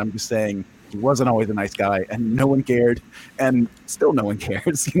into that. I'm just saying he wasn't always a nice guy and no one cared and still no one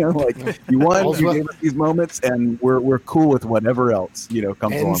cares. Like you won, you gave us these moments and we're cool with whatever else,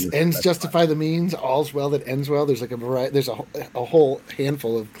 comes along. Ends justify the means. All's well that ends well. There's like a variety. There's a whole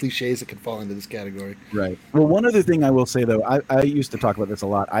handful of cliches that can fall into this category. Right. Well, one other thing I will say though, I used to talk about this a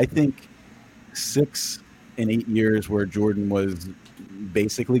lot. I think 6 and 8 years where Jordan was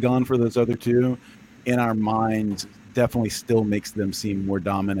basically gone for those other two, in our minds, definitely still makes them seem more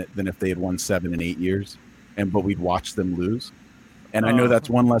dominant than if they had won 7 and 8 years, but we'd watch them lose. And I know that's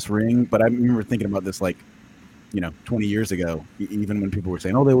one less ring, but I remember thinking about this 20 years ago, even when people were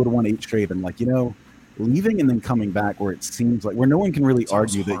saying, "Oh, they would have won 8 straight," and leaving and then coming back where it seems like where no one can really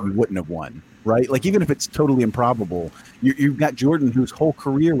argue that you wouldn't have won, right? Like even if it's totally improbable, you've got Jordan whose whole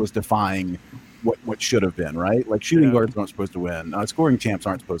career was defying what should have been, right? Like shooting guards aren't supposed to win, scoring champs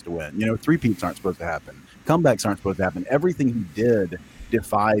aren't supposed to win, three-peats aren't supposed to happen, comebacks aren't supposed to happen. Everything he did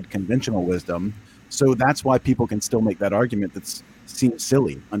defied conventional wisdom, so that's why people can still make that argument that seems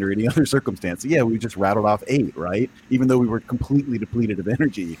silly under any other circumstance. Yeah, we just rattled off 8, right? Even though we were completely depleted of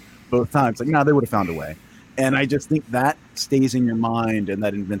energy both times. Like, no, they would have found a way. And I just think that stays in your mind, and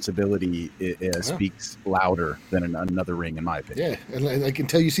that invincibility speaks louder than another ring, in my opinion. Yeah, and like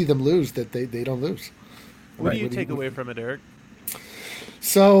until you see them lose, that they don't lose. What do you take away from it, Eric?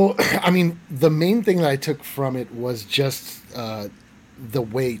 So, I mean, the main thing that I took from it was just the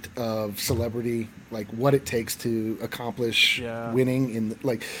weight of celebrity, like what it takes to accomplish winning in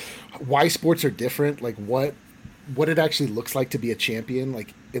like why sports are different, like what it actually looks like to be a champion,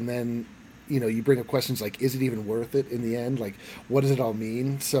 like, and then you bring up questions like, is it even worth it in the end? Like, what does it all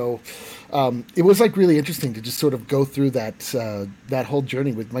mean? So it was like really interesting to just sort of go through that whole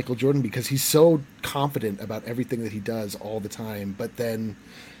journey with Michael Jordan, because he's so confident about everything that he does all the time. But then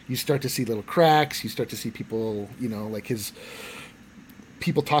you start to see little cracks. You start to see people, like his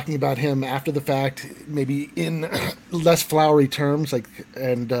people talking about him after the fact, maybe in less flowery terms,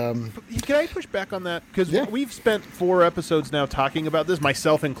 and can I push back on that? Because we've spent 4 episodes now talking about this,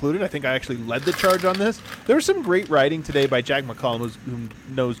 myself included. I think I actually led the charge on this. There was some great writing today by Jack McCollum, who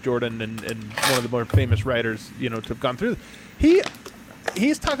knows Jordan and one of the more famous writers, to have gone through.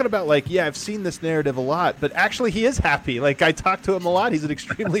 he's talking about like, yeah, I've seen this narrative a lot, but actually he is happy. Like I talk to him a lot. He's an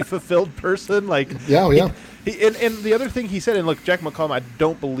extremely fulfilled person. Like yeah. And the other thing he said, and look, Jack McCollum, I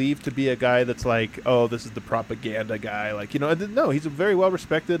don't believe to be a guy that's like, oh, this is the propaganda guy. Like, no, he's a very well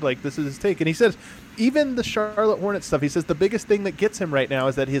respected. Like, this is his take. And he says, even the Charlotte Hornets stuff, he says the biggest thing that gets him right now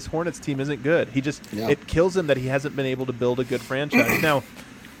is that his Hornets team isn't good. It kills him that he hasn't been able to build a good franchise. Now,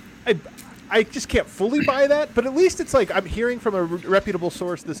 I just can't fully buy that, but at least it's like I'm hearing from a reputable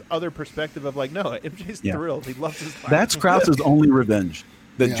source this other perspective of like, no, MJ's thrilled. He loves his life. That's Krause's only revenge.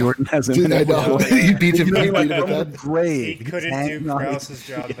 That Jordan hasn't been able to. He beats him. Great. He couldn't do Krause's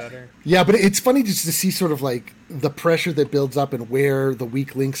job better. Yeah, but it's funny just to see sort of like the pressure that builds up and where the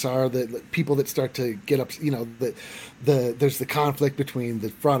weak links are, the people that start to get up, there's the conflict between the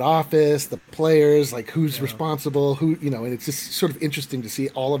front office, the players, like who's responsible, and it's just sort of interesting to see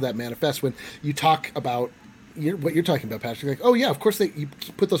all of that manifest when you talk about what you're talking about, Patrick. Like, oh yeah, of course you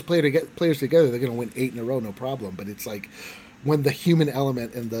put those players together, they're going to win 8 in a row, no problem. But it's like, when the human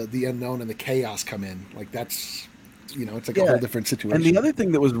element and the unknown and the chaos come in, like that's, it's like a whole different situation. And the other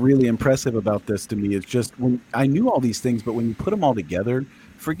thing that was really impressive about this to me is just when I knew all these things, but when you put them all together,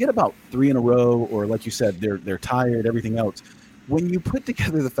 forget about 3 in a row, or like you said, they're tired, everything else. When you put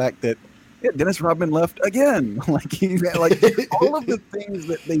together the fact that Dennis Rodman left again, like all of the things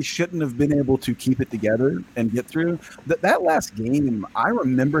that they shouldn't have been able to keep it together and get through. That last game, I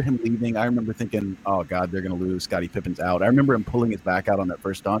remember him leaving. I remember thinking, oh God, they're going to lose. Scottie Pippen's out. I remember him pulling his back out on that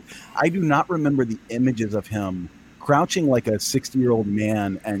first dunk. I do not remember the images of him crouching like a 60-year-old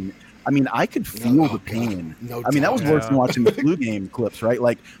man. And I mean, I could feel the pain. That was worse than watching the flu game clips, right?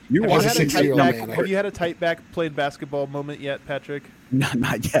 Like you were watching. Have you had a tight back played basketball moment yet, Patrick? No,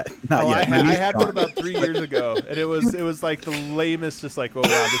 not yet. Not yet. I had one about 3 years ago, and it was like the lamest. Just like, oh wow,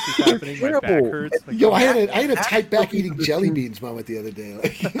 this is happening. My back hurts. Like, I had a tight back eating jelly beans moment the other day.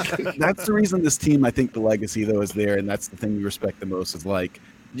 That's the reason this team. I think the legacy though is there, and that's the thing we respect the most. Is like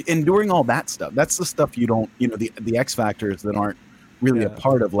enduring all that stuff. That's the stuff you don't. The X factors that aren't really a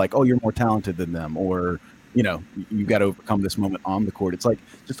part of like, oh, you're more talented than them, or you got to overcome this moment on the court. It's like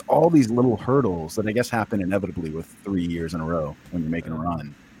just all these little hurdles that I guess happen inevitably with 3 years in a row when you're making a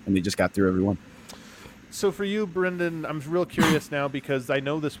run, and they just got through everyone. So for you, Brendan, I'm real curious now because I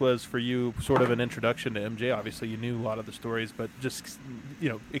know this was for you sort of an introduction to MJ. Obviously, you knew a lot of the stories, but just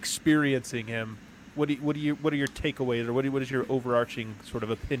experiencing him, what are your takeaways, or what is your overarching sort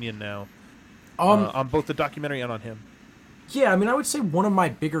of opinion now on both the documentary and on him? Yeah, I mean, I would say one of my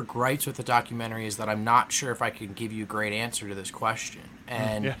bigger gripes with the documentary is that I'm not sure if I can give you a great answer to this question.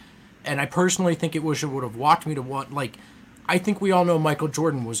 And I personally think it would have walked me to what, like, I think we all know Michael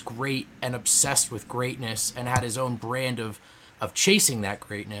Jordan was great and obsessed with greatness and had his own brand of chasing that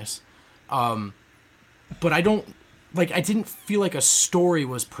greatness. But I didn't feel like a story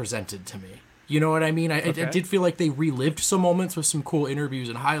was presented to me. You know what I mean? I did feel like they relived some moments with some cool interviews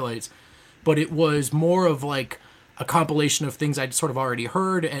and highlights, but it was more of like a compilation of things I'd sort of already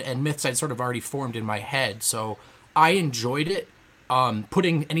heard and myths I'd sort of already formed in my head. So I enjoyed it.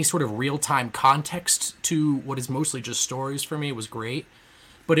 Putting any sort of real-time context to what is mostly just stories for me was great.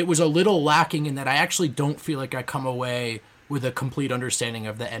 But it was a little lacking in that I actually don't feel like I come away with a complete understanding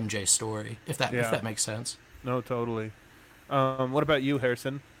of the MJ story, if that makes sense. No, totally. What about you,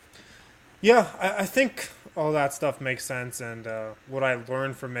 Harrison? Yeah, I think all that stuff makes sense, and what I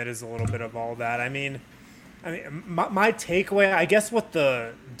learned from it is a little bit of all that. I mean, my takeaway, I guess what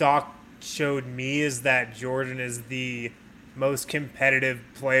the doc showed me is that Jordan is the most competitive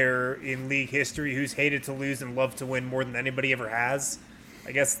player in league history who's hated to lose and loved to win more than anybody ever has.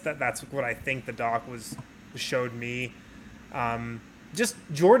 I guess that's what I think the doc showed me. Just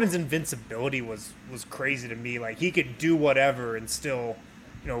Jordan's invincibility was crazy to me. Like, he could do whatever and still,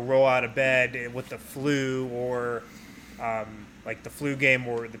 roll out of bed with the flu or like the flu game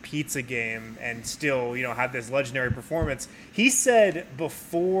or the pizza game and still, have this legendary performance. He said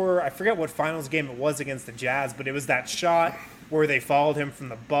before, I forget what finals game it was against the Jazz, but it was that shot where they followed him from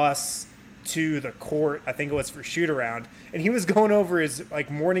the bus to the court. I think it was for shoot around. And he was going over his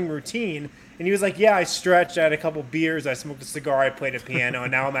morning routine. And he was like, yeah, I stretched, I had a couple beers, I smoked a cigar, I played a piano,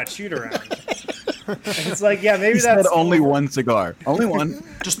 and now I'm at shoot around. And it's like, yeah, maybe he that's said only one cigar. Only one.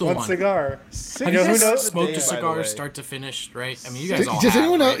 Just the one cigar. Who knows? Smoked a cigar start to finish, right? I mean, you guys all does have,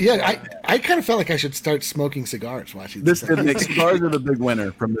 anyone know? right? Yeah, I kind of felt like I should start smoking cigars watching this. Cigars are the big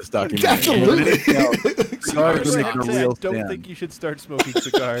winner from this documentary. Absolutely. Cigars are making a real I don't think you should start smoking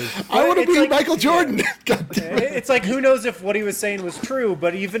cigars. I want to be Michael Jordan. It's like, who knows if what he was saying was true,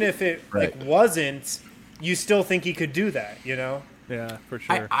 but even if it wasn't, you still think he could do that, Yeah, for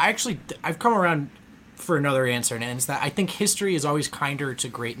sure. I've come around for another answer, and it's that I think history is always kinder to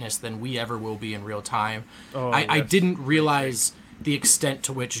greatness than we ever will be in real time. I didn't realize the extent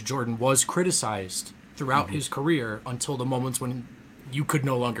to which Jordan was criticized throughout his career until the moments when you could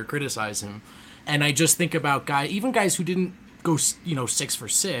no longer criticize him. And I just think about guys who didn't go, 6 for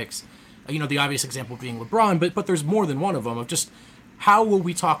 6. The obvious example being LeBron, but there's more than one of them. Of just how will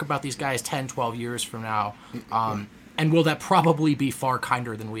we talk about these guys 10, 12 years from now? And will that probably be far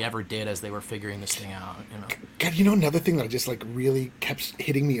kinder than we ever did as they were figuring this thing out? God, another thing that just really kept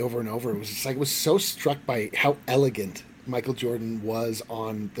hitting me over and over was just I was so struck by how elegant Michael Jordan was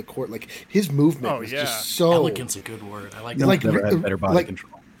on the court. Like his movement was just so elegant's a good word. I like that. Never had better body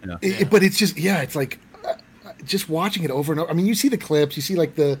control. But it's just it's like just watching it over and over. I mean, you see the clips, you see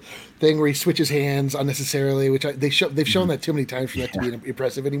the thing where he switches hands unnecessarily, which they've shown that too many times for that to be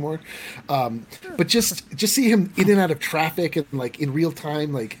impressive anymore. But just see him in and out of traffic and in real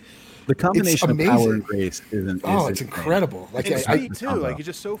time, the combination of power and grace isn't. It's incredible. Speed too. He's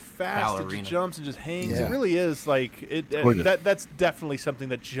just so fast. It just jumps and just hangs. Yeah. It really is that's definitely something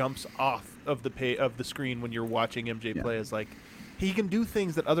that jumps off of the screen when you're watching MJ play. Is he can do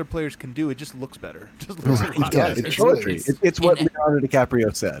things that other players can do. It just looks better. It's poetry. It's what Leonardo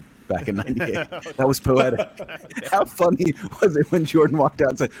DiCaprio said back in '98. That was poetic. How funny was it when Jordan walked out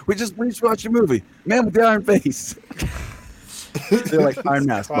and said, "We just watched a movie, Man with the Iron Face." They're like Iron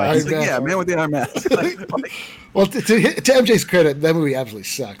Mask. He's like, yeah, Man with the Iron Mask. Well, to MJ's credit, that movie absolutely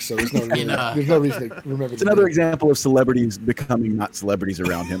sucks. So there's no reason to remember. It's another example of celebrities becoming not celebrities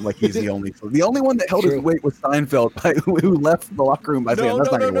around him. He's the only one that held his weight was Seinfeld, who left the locker room by saying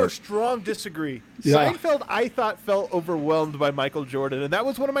that's not going to work. Strong disagree. Yeah. Seinfeld, I thought, felt overwhelmed by Michael Jordan, and that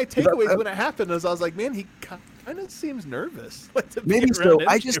was one of my takeaways when it happened. As I was like, man, he kind of seems nervous. Maybe so.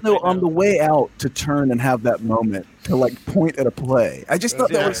 I just know on the way out to turn and have that moment to point at a play. I just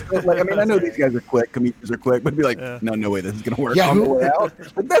thought that was I know these guys are quick, comedians are quick, but be like, no way, this is gonna work on the way out.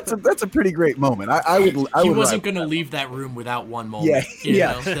 But that's a pretty great moment. He wasn't gonna leave that room without one moment. He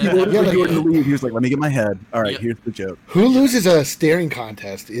wouldn't Jordan to leave. He was like, let me get my head. All right, here's the joke. Who loses a staring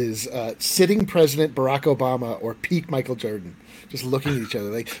contest is sitting President Barack Obama or peak Michael Jordan. Just looking at each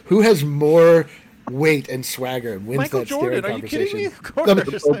other, who has more weight and swagger and wins Michael that Jordan, staring conversation. Are you kidding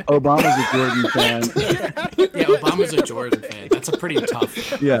me? Obama's a Jordan fan. Obama's a Jordan fan. That's a pretty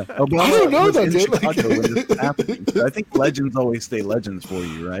tough. Yeah, Obama I don't know that, dude. Chicago when this happened. I think legends always stay legends for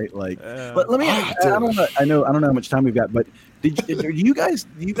you, right? But let me. I don't know how much time we've got, but do you guys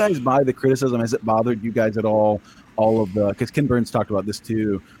buy the criticism? Has it bothered you guys at all? All of because Ken Burns talked about this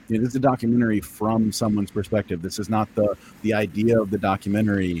too. This is a documentary from someone's perspective. This is not the idea of the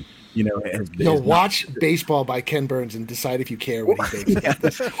documentary. Watch baseball by Ken Burns and decide if you care what he thinks.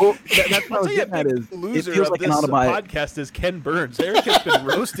 That's what I was getting at. Is it feels like an autobiography. Podcast is Ken Burns. Eric has been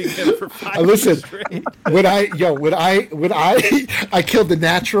roasting him for 5 years straight. When I killed the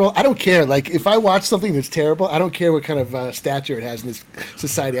natural. I don't care. If I watch something that's terrible, I don't care what kind of stature it has in this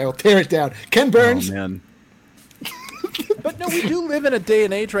society. I will tear it down. Ken Burns. Oh, man. But no, we do live in a day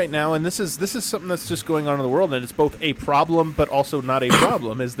and age right now, and this is something that's just going on in the world, and it's both a problem but also not a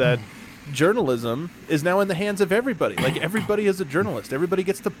problem, is that journalism is now in the hands of everybody. Everybody is a journalist. Everybody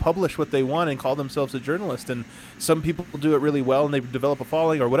gets to publish what they want and call themselves a journalist, and some people do it really well and they develop a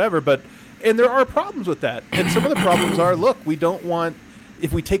following or whatever, and there are problems with that. And some of the problems are, look, we don't want,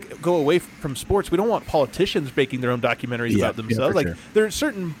 if we go away from sports, we don't want politicians making their own documentaries about themselves. Sure. There are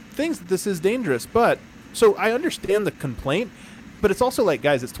certain things that this is dangerous, but so I understand the complaint, but it's also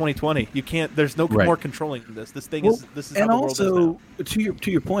guys, it's 2020. You can't. There's no more controlling this. This thing is. This is and how the also world is now.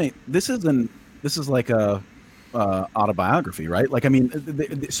 to your point, this is like a autobiography, right?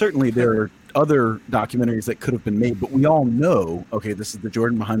 Certainly there are other documentaries that could have been made, but we all know, okay, this is the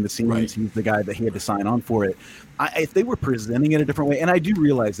Jordan behind the scenes. Right. He's the guy that he had to sign on for it. If they were presenting it a different way, and I do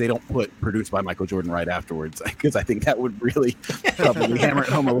realize they don't put produced by Michael Jordan right afterwards, because I think that would really probably hammer it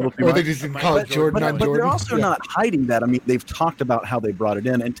home a little too much. Or they just call it Jordan on Jordan. But they're also not hiding that. I mean, they've talked about how they brought it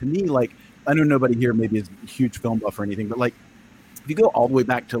in, and to me, I know nobody here maybe is a huge film buff or anything, but if you go all the way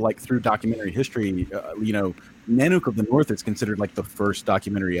back to through documentary history, Nanook of the North is considered the first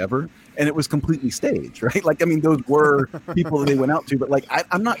documentary ever, and it was completely staged, right? Those were people that they went out to, but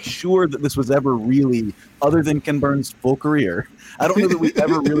I'm not sure that this was ever really, other than Ken Burns' full career, I don't know that we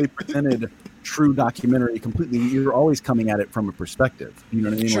ever really presented true documentary completely. You're always coming at it from a perspective. You know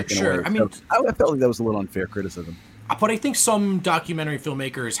what I mean? Sure. I felt like that was a little unfair criticism. But I think some documentary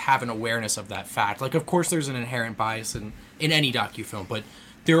filmmakers have an awareness of that fact. Of course, there's an inherent bias in any docufilm, but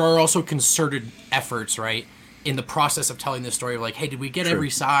there are also concerted efforts, right, in the process of telling this story of hey, did we get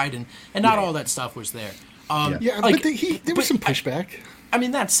every side? And not all that stuff was there. But there was some pushback.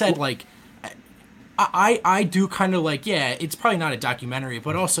 That said, I do kind of like, yeah, it's probably not a documentary,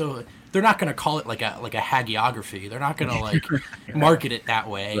 but also they're not going to call it like a hagiography. They're not going to like market it that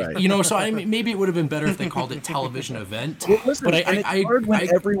way, right. So I mean, maybe it would have been better if they called it television event. Well, listen, but it's hard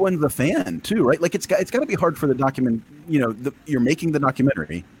when everyone's a fan too, right? Like it's got to be hard for the document. You're making the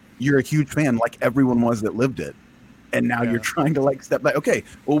documentary. You're a huge fan, like everyone was that lived it. And now you're trying to like step back. Okay,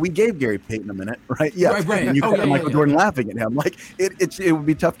 well, we gave Gary Payton a minute, right? Yeah, right. And you got Michael Jordan laughing at him. Like it would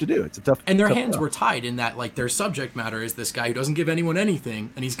be tough to do. It's a tough. And their tough hands job. were tied in that like their subject matter is this guy who doesn't give anyone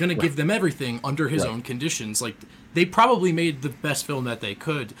anything, and he's going to give them everything under his own conditions. Like they probably made the best film that they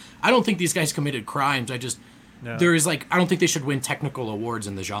could. I don't think these guys committed crimes. I don't think they should win technical awards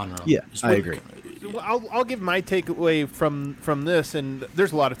in the genre. Yeah, I agree. I'll give my takeaway from this, and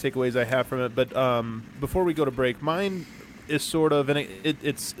there's a lot of takeaways I have from it. But before we go to break, mine is sort of, and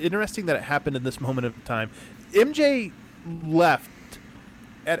it's interesting that it happened in this moment of time. MJ left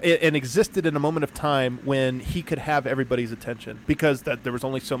and existed in a moment of time when he could have everybody's attention because there was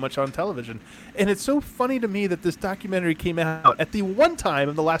only so much on television. And it's so funny to me that this documentary came out at the one time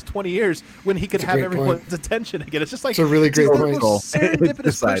in the last 20 years when he could have everyone's attention again. It's just like it's a really great point. The most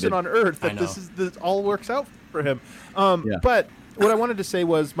serendipitous person on earth that this all works out for him. But what I wanted to say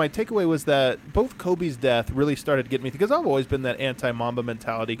was my takeaway was that both Kobe's death really started to get me because I've always been that anti-Mamba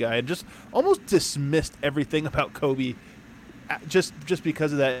mentality guy and just almost dismissed everything about Kobe just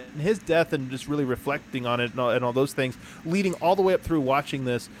because of that. And his death and just really reflecting on it and all those things leading all the way up through watching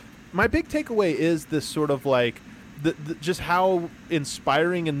this. My big takeaway is this sort of like just how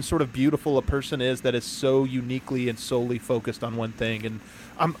inspiring and sort of beautiful a person is that is so uniquely and solely focused on one thing. And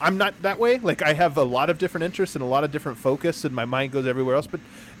I'm not that way. Like I have a lot of different interests and a lot of different focus and my mind goes everywhere else. But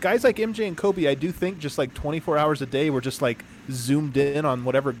guys like MJ and Kobe, I do think just like 24 hours a day were just like zoomed in on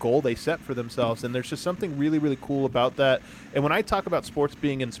whatever goal they set for themselves. And there's just something really, really cool about that. And when I talk about sports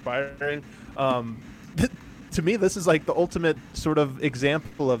being inspiring, to me, this is like the ultimate sort of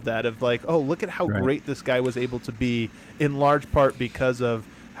example of that, of like, oh, look at how great this guy was able to be in large part because of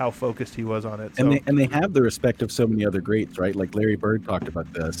how focused he was on it. So. And they have the respect of so many other greats, right? Like Larry Bird talked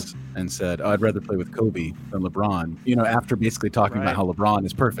about this and said, I'd rather play with Kobe than LeBron, after basically talking about how LeBron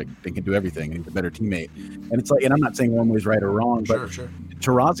is perfect and can do everything and he's a better teammate. And it's like, and I'm not saying one way is right or wrong, but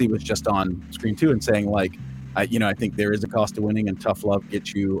Tarazi was just on screen too and saying like, I think there is a cost to winning and tough love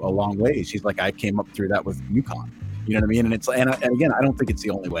gets you a long way. She's like, I came up through that with UConn. You know what I mean? And it's and again, I don't think it's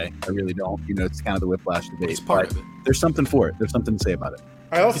the only way. I really don't. It's kind of the whiplash debate. It's part of it. There's something for it. There's something to say about it.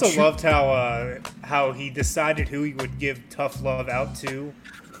 I also loved how he decided who he would give tough love out to,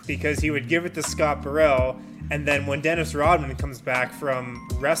 because he would give it to Scott Burrell, and then when Dennis Rodman comes back from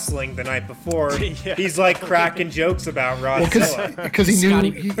wrestling the night before, he's like cracking jokes about Rodzilla. Because he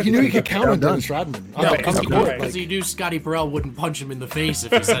knew he could count on Dennis Rodman. Because he knew Scotty Burrell wouldn't punch him in the face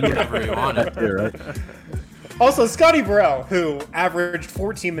if he said whatever he wanted. Yeah, right. Also, Scotty Burrell, who averaged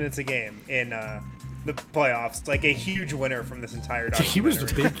 14 minutes a game in the playoffs, like a huge winner from this entire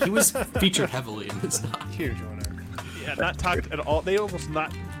documentary. He was featured heavily in this. Huge winner. Yeah, not talked at all. They almost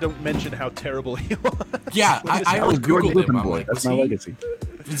don't mention how terrible he was. Yeah, I was Googled him. Boy. That's my legacy.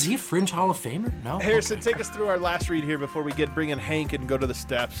 Is he a fringe Hall of Famer? No. Harrison, take us through our last read here before we bring in Hank and go to the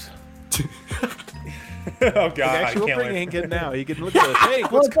steps. Oh God! Actually, we'll bring Hank in now. He can look at us.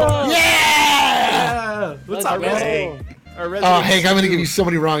 Hank, what's going on? Yeah! What's up, man? Oh, Hank, I'm going to give you so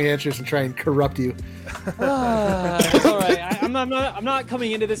many wrong answers and try and corrupt you. It's all right. I'm not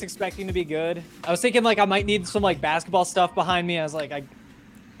coming into this expecting to be good. I was thinking like I might need some like basketball stuff behind me. I was like,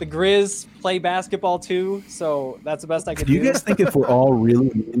 the Grizz play basketball too, so that's the best I could do. Do you guys think if we're all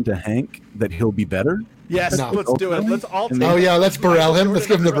really into Hank that he'll be better? Yes, let's do it. Let's all. Let's Burrell him. Let's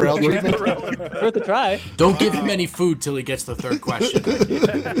give him the Burrell treatment. Worth a try. Don't give him any food till he gets the third question.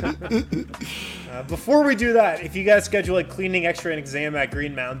 Before we do that, if you guys schedule a cleaning, X-ray, and exam at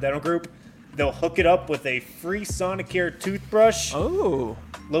Green Mountain Dental Group, they'll hook it up with a free Sonicare toothbrush. Oh.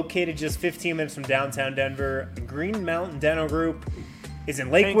 Located just 15 minutes from downtown Denver, Green Mountain Dental Group is in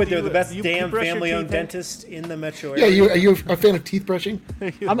Lakewood. Hank, they're the best damn brush your family-owned teeth, Hank? dentist in the metro area. Yeah, are you a fan of teeth brushing?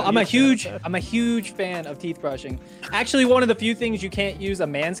 I'm a huge fan of teeth brushing. Actually, one of the few things you can't use a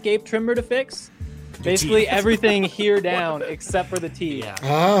Manscaped trimmer to fix. Basically everything here down except for the teeth. Yeah.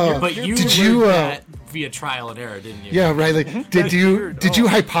 Oh, but you did that via trial and error, didn't you? Yeah, right. Like, did you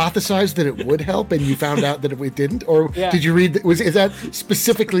hypothesize that it would help and you found out that it didn't, or did you read? Is that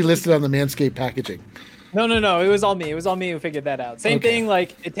specifically listed on the Manscaped packaging? No. It was all me. It was all me who figured that out. Same thing.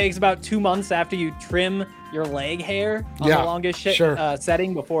 Like it takes about 2 months after you trim your leg hair on the longest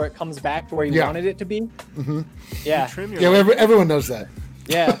setting before it comes back to where you wanted it to be. Mm-hmm. Yeah. Everyone knows that.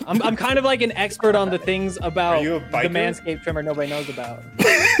 Yeah, I'm kind of like an expert on the things about Are you a the biker? Manscaped trimmer nobody knows about.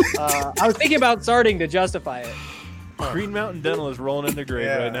 I was thinking about starting to justify it. Green Mountain Dental is rolling in the grave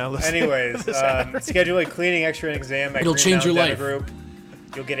right now. Anyways, schedule a cleaning, X-ray, and exam at It'll Green change your Mountain Dental life.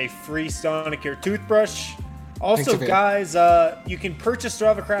 Group. You'll get a free Sonicare toothbrush. Also, Thanks, Sophia. guys, you can purchase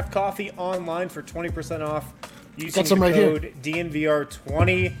Strava Craft coffee online for 20%, off using Got some the right here. code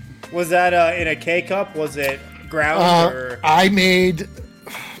DNVR20. Was that in a K cup? Was it ground or? I made.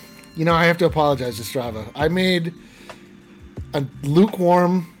 I have to apologize to Strava. I made a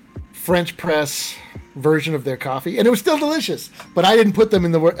lukewarm French press version of their coffee, and it was still delicious. But I didn't put them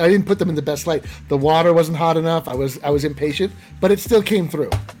in the best light. The water wasn't hot enough. I was impatient, but it still came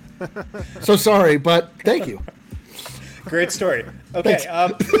through. So sorry, but thank you. Great story. Okay,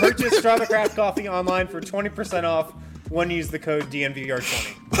 purchase Strava Craft coffee online for 20% off when you use the code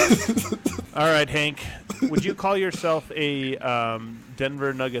DNVR20. All right, Hank. Would you call yourself a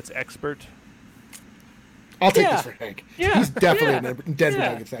Denver Nuggets expert? I'll take this for Hank. Yeah. He's definitely a Denver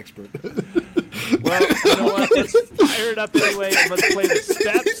Yeah. Nuggets expert. Well, you know what? Let's fire it up anyway, and let's play the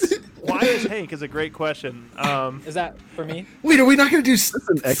steps. Why is Hank is a great question. Is that for me? Wait, are we not going to do An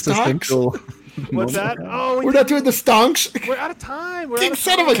stonks? existential. What's that? Oh, We're not doing the stonks? we're out of time. We're King out of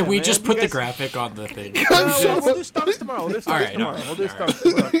son time. of a- Can we man. just You put the guys- graphic on the thing? We'll do stunts tomorrow. We'll do stunts right, tomorrow. all We'll do right, stunts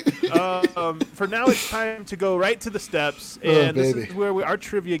tomorrow. For now, it's time to go right to the steps, and this baby. is where our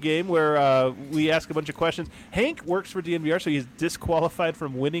trivia game, where we ask a bunch of questions. Hank works for DNVR, so he's disqualified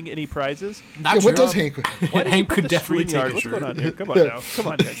from winning any prizes. Not Yeah, what true. does Hank? Why did you Hank put could the definitely StreamYard? take a What's shirt. going on here? Come on now. Come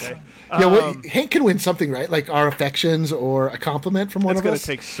on, that guy. Yeah, Hank can win something, right? Like our affections or a compliment from one It's of gonna us.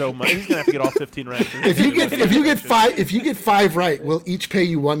 take so much. He's gonna have to get all 15 right. If you get five right, we'll each pay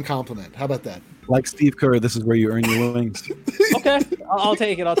you one compliment. How about that? Like Steve Kerr, this is where you earn your wings. Okay, I'll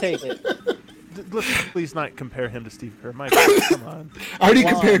take it. I'll take it. Let's please not compare him to Steve Kerr. My God, come on. I already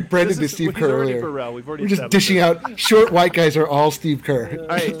compared Brendan to This is- Steve he's Kerr already earlier. Burrell. We've already We're just established dishing that. out short white guys are all Steve Kerr. All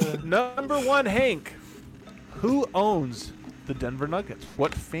right, number one, Hank. Who owns the Denver Nuggets?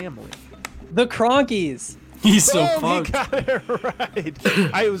 What family? The Cronkies. He's so He pumped. got it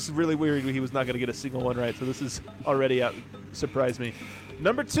right. I was really worried he was not going to get a single one right, so this is already surprised me.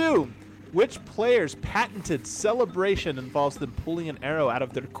 Number two, which player's patented celebration involves them pulling an arrow out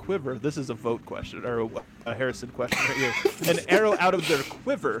of their quiver? This is a Vogt question, or a Harrison question right here. An arrow out of their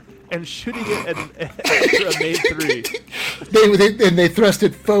quiver and shooting it after a made three. They thrust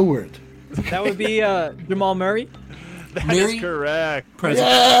it forward. That would be Jamal Murray. That Mary? is correct. President.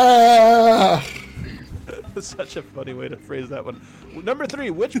 Yeah. Such a funny way to phrase that one. Number three,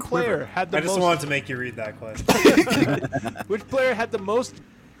 which player had the I just most? wanted to make you read that question. Which player had the most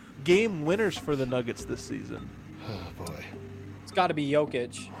game winners for the Nuggets this season? Oh boy. It's got to be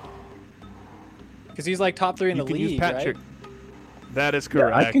Jokic. Because he's like top 3 in You the can league, use Patrick. right? That is Yeah,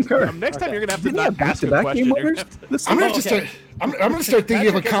 correct. I concur. Next time Okay. you're gonna have to Didn't he not have ask a back-to-back question. game You're gonna winners? have to- This I'm gonna season? have to start. I'm gonna start thinking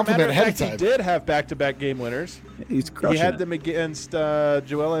of a Patrick, as compliment matter ahead of of fact, time. He did have back-to-back game winners. He's He crushing had it. them against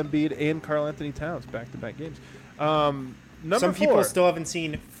Joel Embiid and Karl Anthony Towns back-to-back games. Number Some four. people still haven't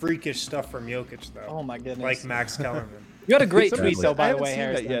seen freakish stuff from Jokic though. Oh my goodness. Like Max Kellerman. You had a great Some tweet people- though, I by the haven't way, seen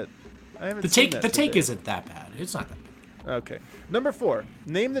Harrison. that yet. I haven't The seen take that today. isn't that bad. It's not that bad. Okay. Number four.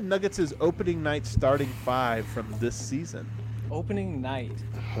 Name the Nuggets' opening night starting five from this season. Opening night.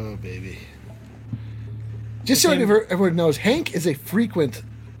 Oh baby. Just so everyone knows, Hank is a frequent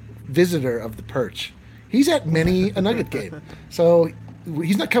visitor of the Perch. He's at many a Nugget game, so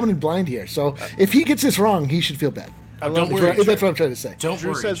he's not coming in blind here. So if he gets this wrong, he should feel bad. I love Don't the worry. Drew- That's what I'm trying to say. Don't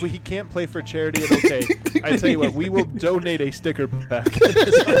Drew worry. says he can't play for charity and okay. I tell you what, we will donate a sticker pack. Do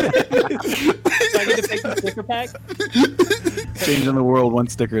I get to pick the sticker pack? Changing the world one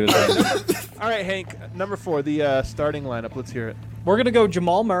sticker at a time. All right, Hank. Number four, the starting lineup. Let's hear it. We're gonna go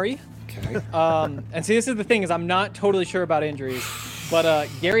Jamal Murray. Okay. And see, this is the thing is I'm not totally sure about injuries, but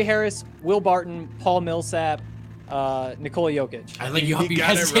Gary Harris, Will Barton, Paul Millsap, Nikola Jokic. I think you He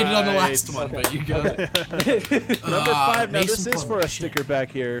got it hesitated on the right. last one, but you got it. Number five. Now Mason this is for Plumlee. a sticker back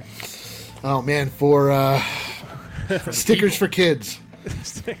here. Oh man, for stickers for kids.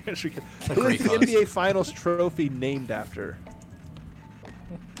 Stickers. Who great is the cause. NBA Finals trophy named after?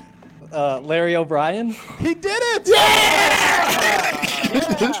 Larry O'Brien. He did it!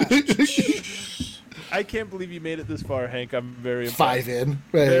 I can't believe you made it this far, Hank. I'm very impressed. 5 in.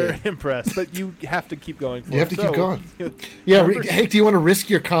 Very impressed. But you have to keep going. For You have it. to keep So, going. Yeah, number, Hank, do you want to risk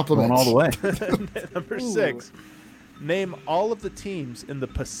your compliments? Going all the way. number 6. Name all of the teams in the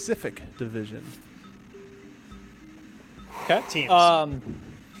Pacific Division. Okay. Teams.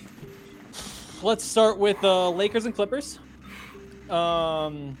 Let's start with the Lakers and Clippers.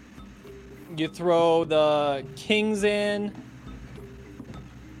 You throw the Kings in.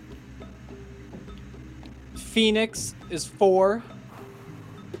 Phoenix is 4.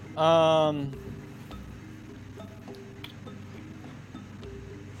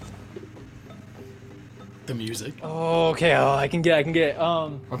 The music. Oh, okay. Oh, I can get it.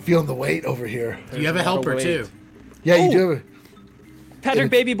 I'm feeling the weight over here. You have a helper wait. too. Yeah, you do. Patrick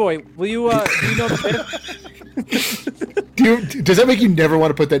Baby Boy, will you do you know the fifth? Does that make you never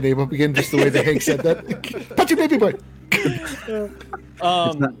want to put that name up again? Just the way that Hank said that. Patrick Baby Boy.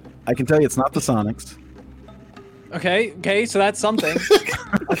 I can tell you, it's not the Sonics. Okay, so that's something.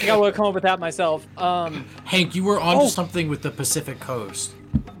 I think I would have come up with that myself. Hank, you were onto something with the Pacific Coast.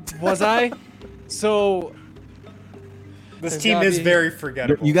 Was I? So This team is very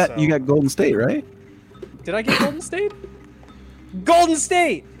forgettable. You got Golden State, right? did I get Golden State? Golden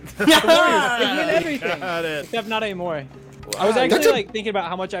State! The Warriors, they win everything. Got it. Except not anymore. I was actually thinking about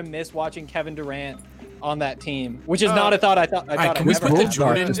how much I miss watching Kevin Durant on that team, which is not a thought I thought. Can we put the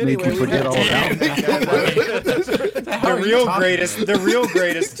Jordan? Just make you forget all about it. The real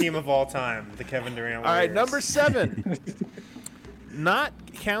greatest team of all time, the Kevin Durant Warriors. All right, number 7. Not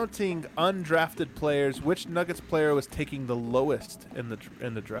counting undrafted players, which Nuggets player was taking the lowest in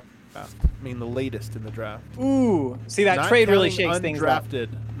the draft? I mean, the latest in the draft. Ooh, see that Not trade really counting shakes things up.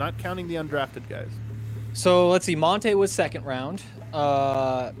 Not counting the undrafted guys. So let's see. Monte was second round.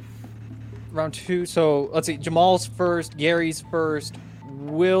 Round 2. So let's see. Jamal's first. Gary's first.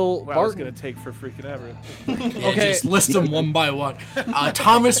 Will Wow, it's Barton. gonna take for freaking ever. Okay. Just list them one by one.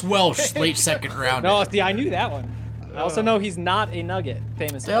 Thomas Welsh, late second round. No, see, I knew that one. I also know he's not a Nugget,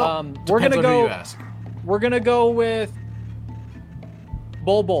 famously. Well, We're depends gonna on who go. you ask. We're gonna go with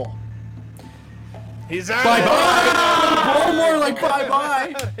Bol. He's out. Bye-bye. More like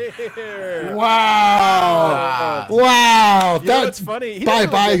bye-bye. Wow. Wow. You know That what's funny? He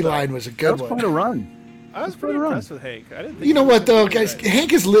bye-bye doesn't look line was a That good was quite one. a run. I was pretty impressed with Hank. I didn't think You know he what, was though, that guys? good.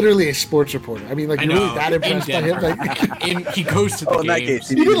 Hank is literally a sports reporter. I mean, like, I you're know. really that impressed by him? Like, He goes to the Oh, in that games.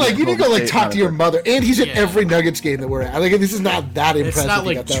 case, you didn't go like talk to your mother, and he's at Yeah. every Nuggets game that we're at. Like, this is not that impressive. It's not he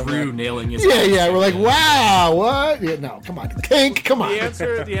like got that Drew right. nailing his Yeah, we're like, wow, what? Yeah, no, come on, Hank, come on.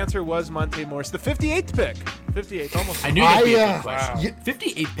 The answer was Monte Morris, the 58th pick. 58th, almost. I knew that'd be a I, good question. wow.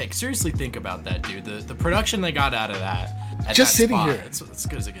 58 pick. Seriously, think about that, dude. The production they got out of that. At Just that sitting spot, here. It's as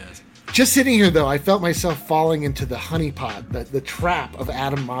good as it gets. Just sitting here, though, I felt myself falling into the honeypot, the trap of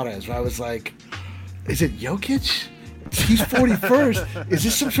Adam Mares, where I was like, is it Jokic? He's 41st. Is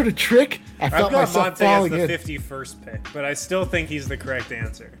this some sort of trick? I I've felt got myself Monte as falling the in. 51st pick, but I still think he's the correct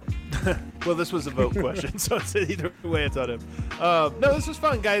answer. Well, this was a vote question, so it's either way it's on him. No, this was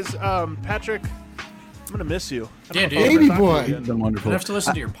fun, guys. Patrick, I'm gonna miss you. Yeah, dude. Baby Talk to you boy. again. It's been I wonderful. have to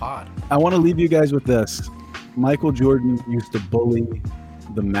listen to your pod. I want to leave you guys with this. Michael Jordan used to bully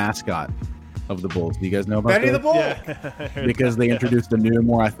the mascot of the Bulls. Do you guys know about Benny that? the Bull. Yeah. Because they introduced a new,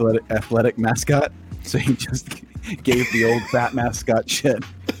 more athletic mascot. So he just gave the old fat mascot shit.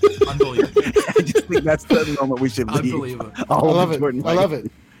 Unbelievable. I just think that's the moment we should leave. Unbelievable. All I of love the it. Jordan I love it.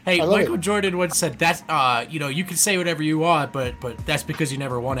 Hey, I love Michael it. Jordan once said that's you can say whatever you want, but that's because you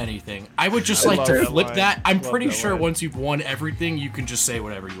never won anything. I would just like love to that flip line. that. I'm Love pretty that sure line. once you've won everything, you can just say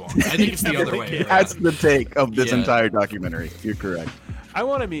whatever you want. I think it's the other way. That's the take of this Yeah. entire documentary. You're correct. I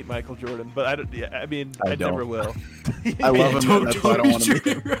want to meet Michael Jordan, but I don't. Yeah, I mean, I don't. never will. I love him. Don't That's why I don't want to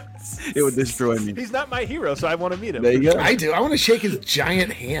do meet him. It would destroy me. He's not my hero, so I want to meet him. There you go. I do. I want to shake his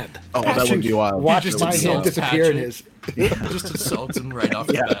giant hand. Oh, that would be wild. Watch just my hand insults disappear in Patrick. his. Just insults him right off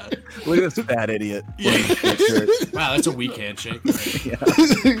Yeah. the bat. Look at this fat idiot. Wow, that's a weak handshake. Right.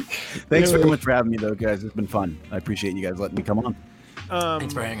 Thanks very much for having me, though, guys. It's been fun. I appreciate you guys letting me come on.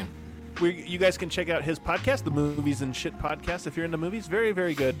 Thanks for hanging. You guys can check out his podcast, the Movies and Shit podcast, if you're into movies. Very,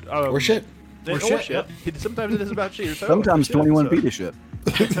 very good. Or shit. Or shit, shit. Sometimes it is about shit. Sometimes 21 feet of shit.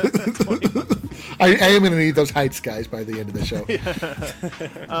 I am going to need those heights, guys, by the end of the show.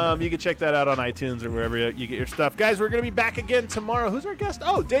 You can check that out on iTunes or wherever you get your stuff. Guys, we're going to be back again tomorrow. Who's our guest?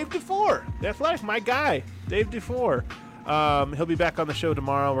 Oh, Dave DeFore. The Athletic, my guy, Dave DeFore. He'll be back on the show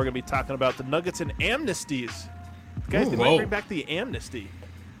tomorrow. We're going to be talking about the Nuggets and amnesties. Guys, they might whoa. bring back the amnesty.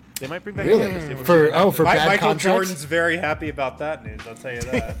 They might bring back Really? the amnesty. For bad Michael contracts? Jordan's very happy about that news. I'll tell you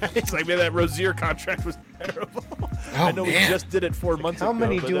that. It's like, man, that Rozier contract was terrible. Oh, I know we man. just did it 4 months How ago.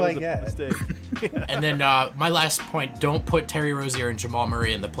 many but do that I was a get? mistake. And then my last point: don't put Terry Rozier and Jamal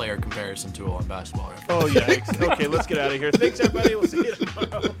Murray in the player comparison tool on Basketball Reference. Oh, yeah. Okay, let's get out of here. Thanks, everybody. We'll see you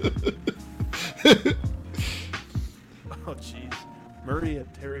tomorrow. Oh, jeez. Murray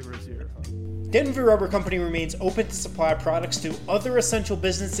and Terry Rozier. Denver Rubber Company remains open to supply products to other essential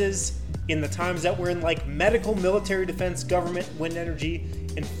businesses in the times that we're in, like medical, military, defense, government, wind energy,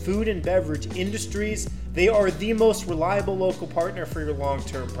 and food and beverage industries. They are the most reliable local partner for your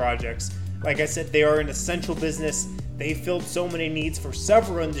long-term projects. Like I said, they are an essential business. They filled so many needs for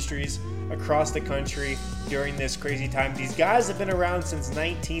several industries across the country during this crazy time. These guys have been around since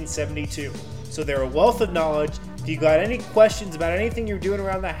 1972, so they're a wealth of knowledge. If you got any questions about anything you're doing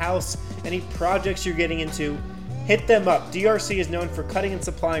around the house, any projects you're getting into, hit them up. DRC is known for cutting and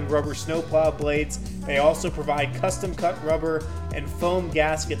supplying rubber snowplow blades. They also provide custom cut rubber and foam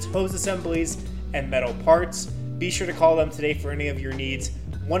gaskets, hose assemblies, and metal parts. Be sure to call them today for any of your needs.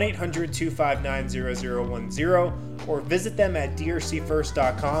 1-800-259-0010 or visit them at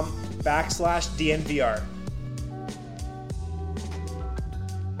drcfirst.com/DNVR.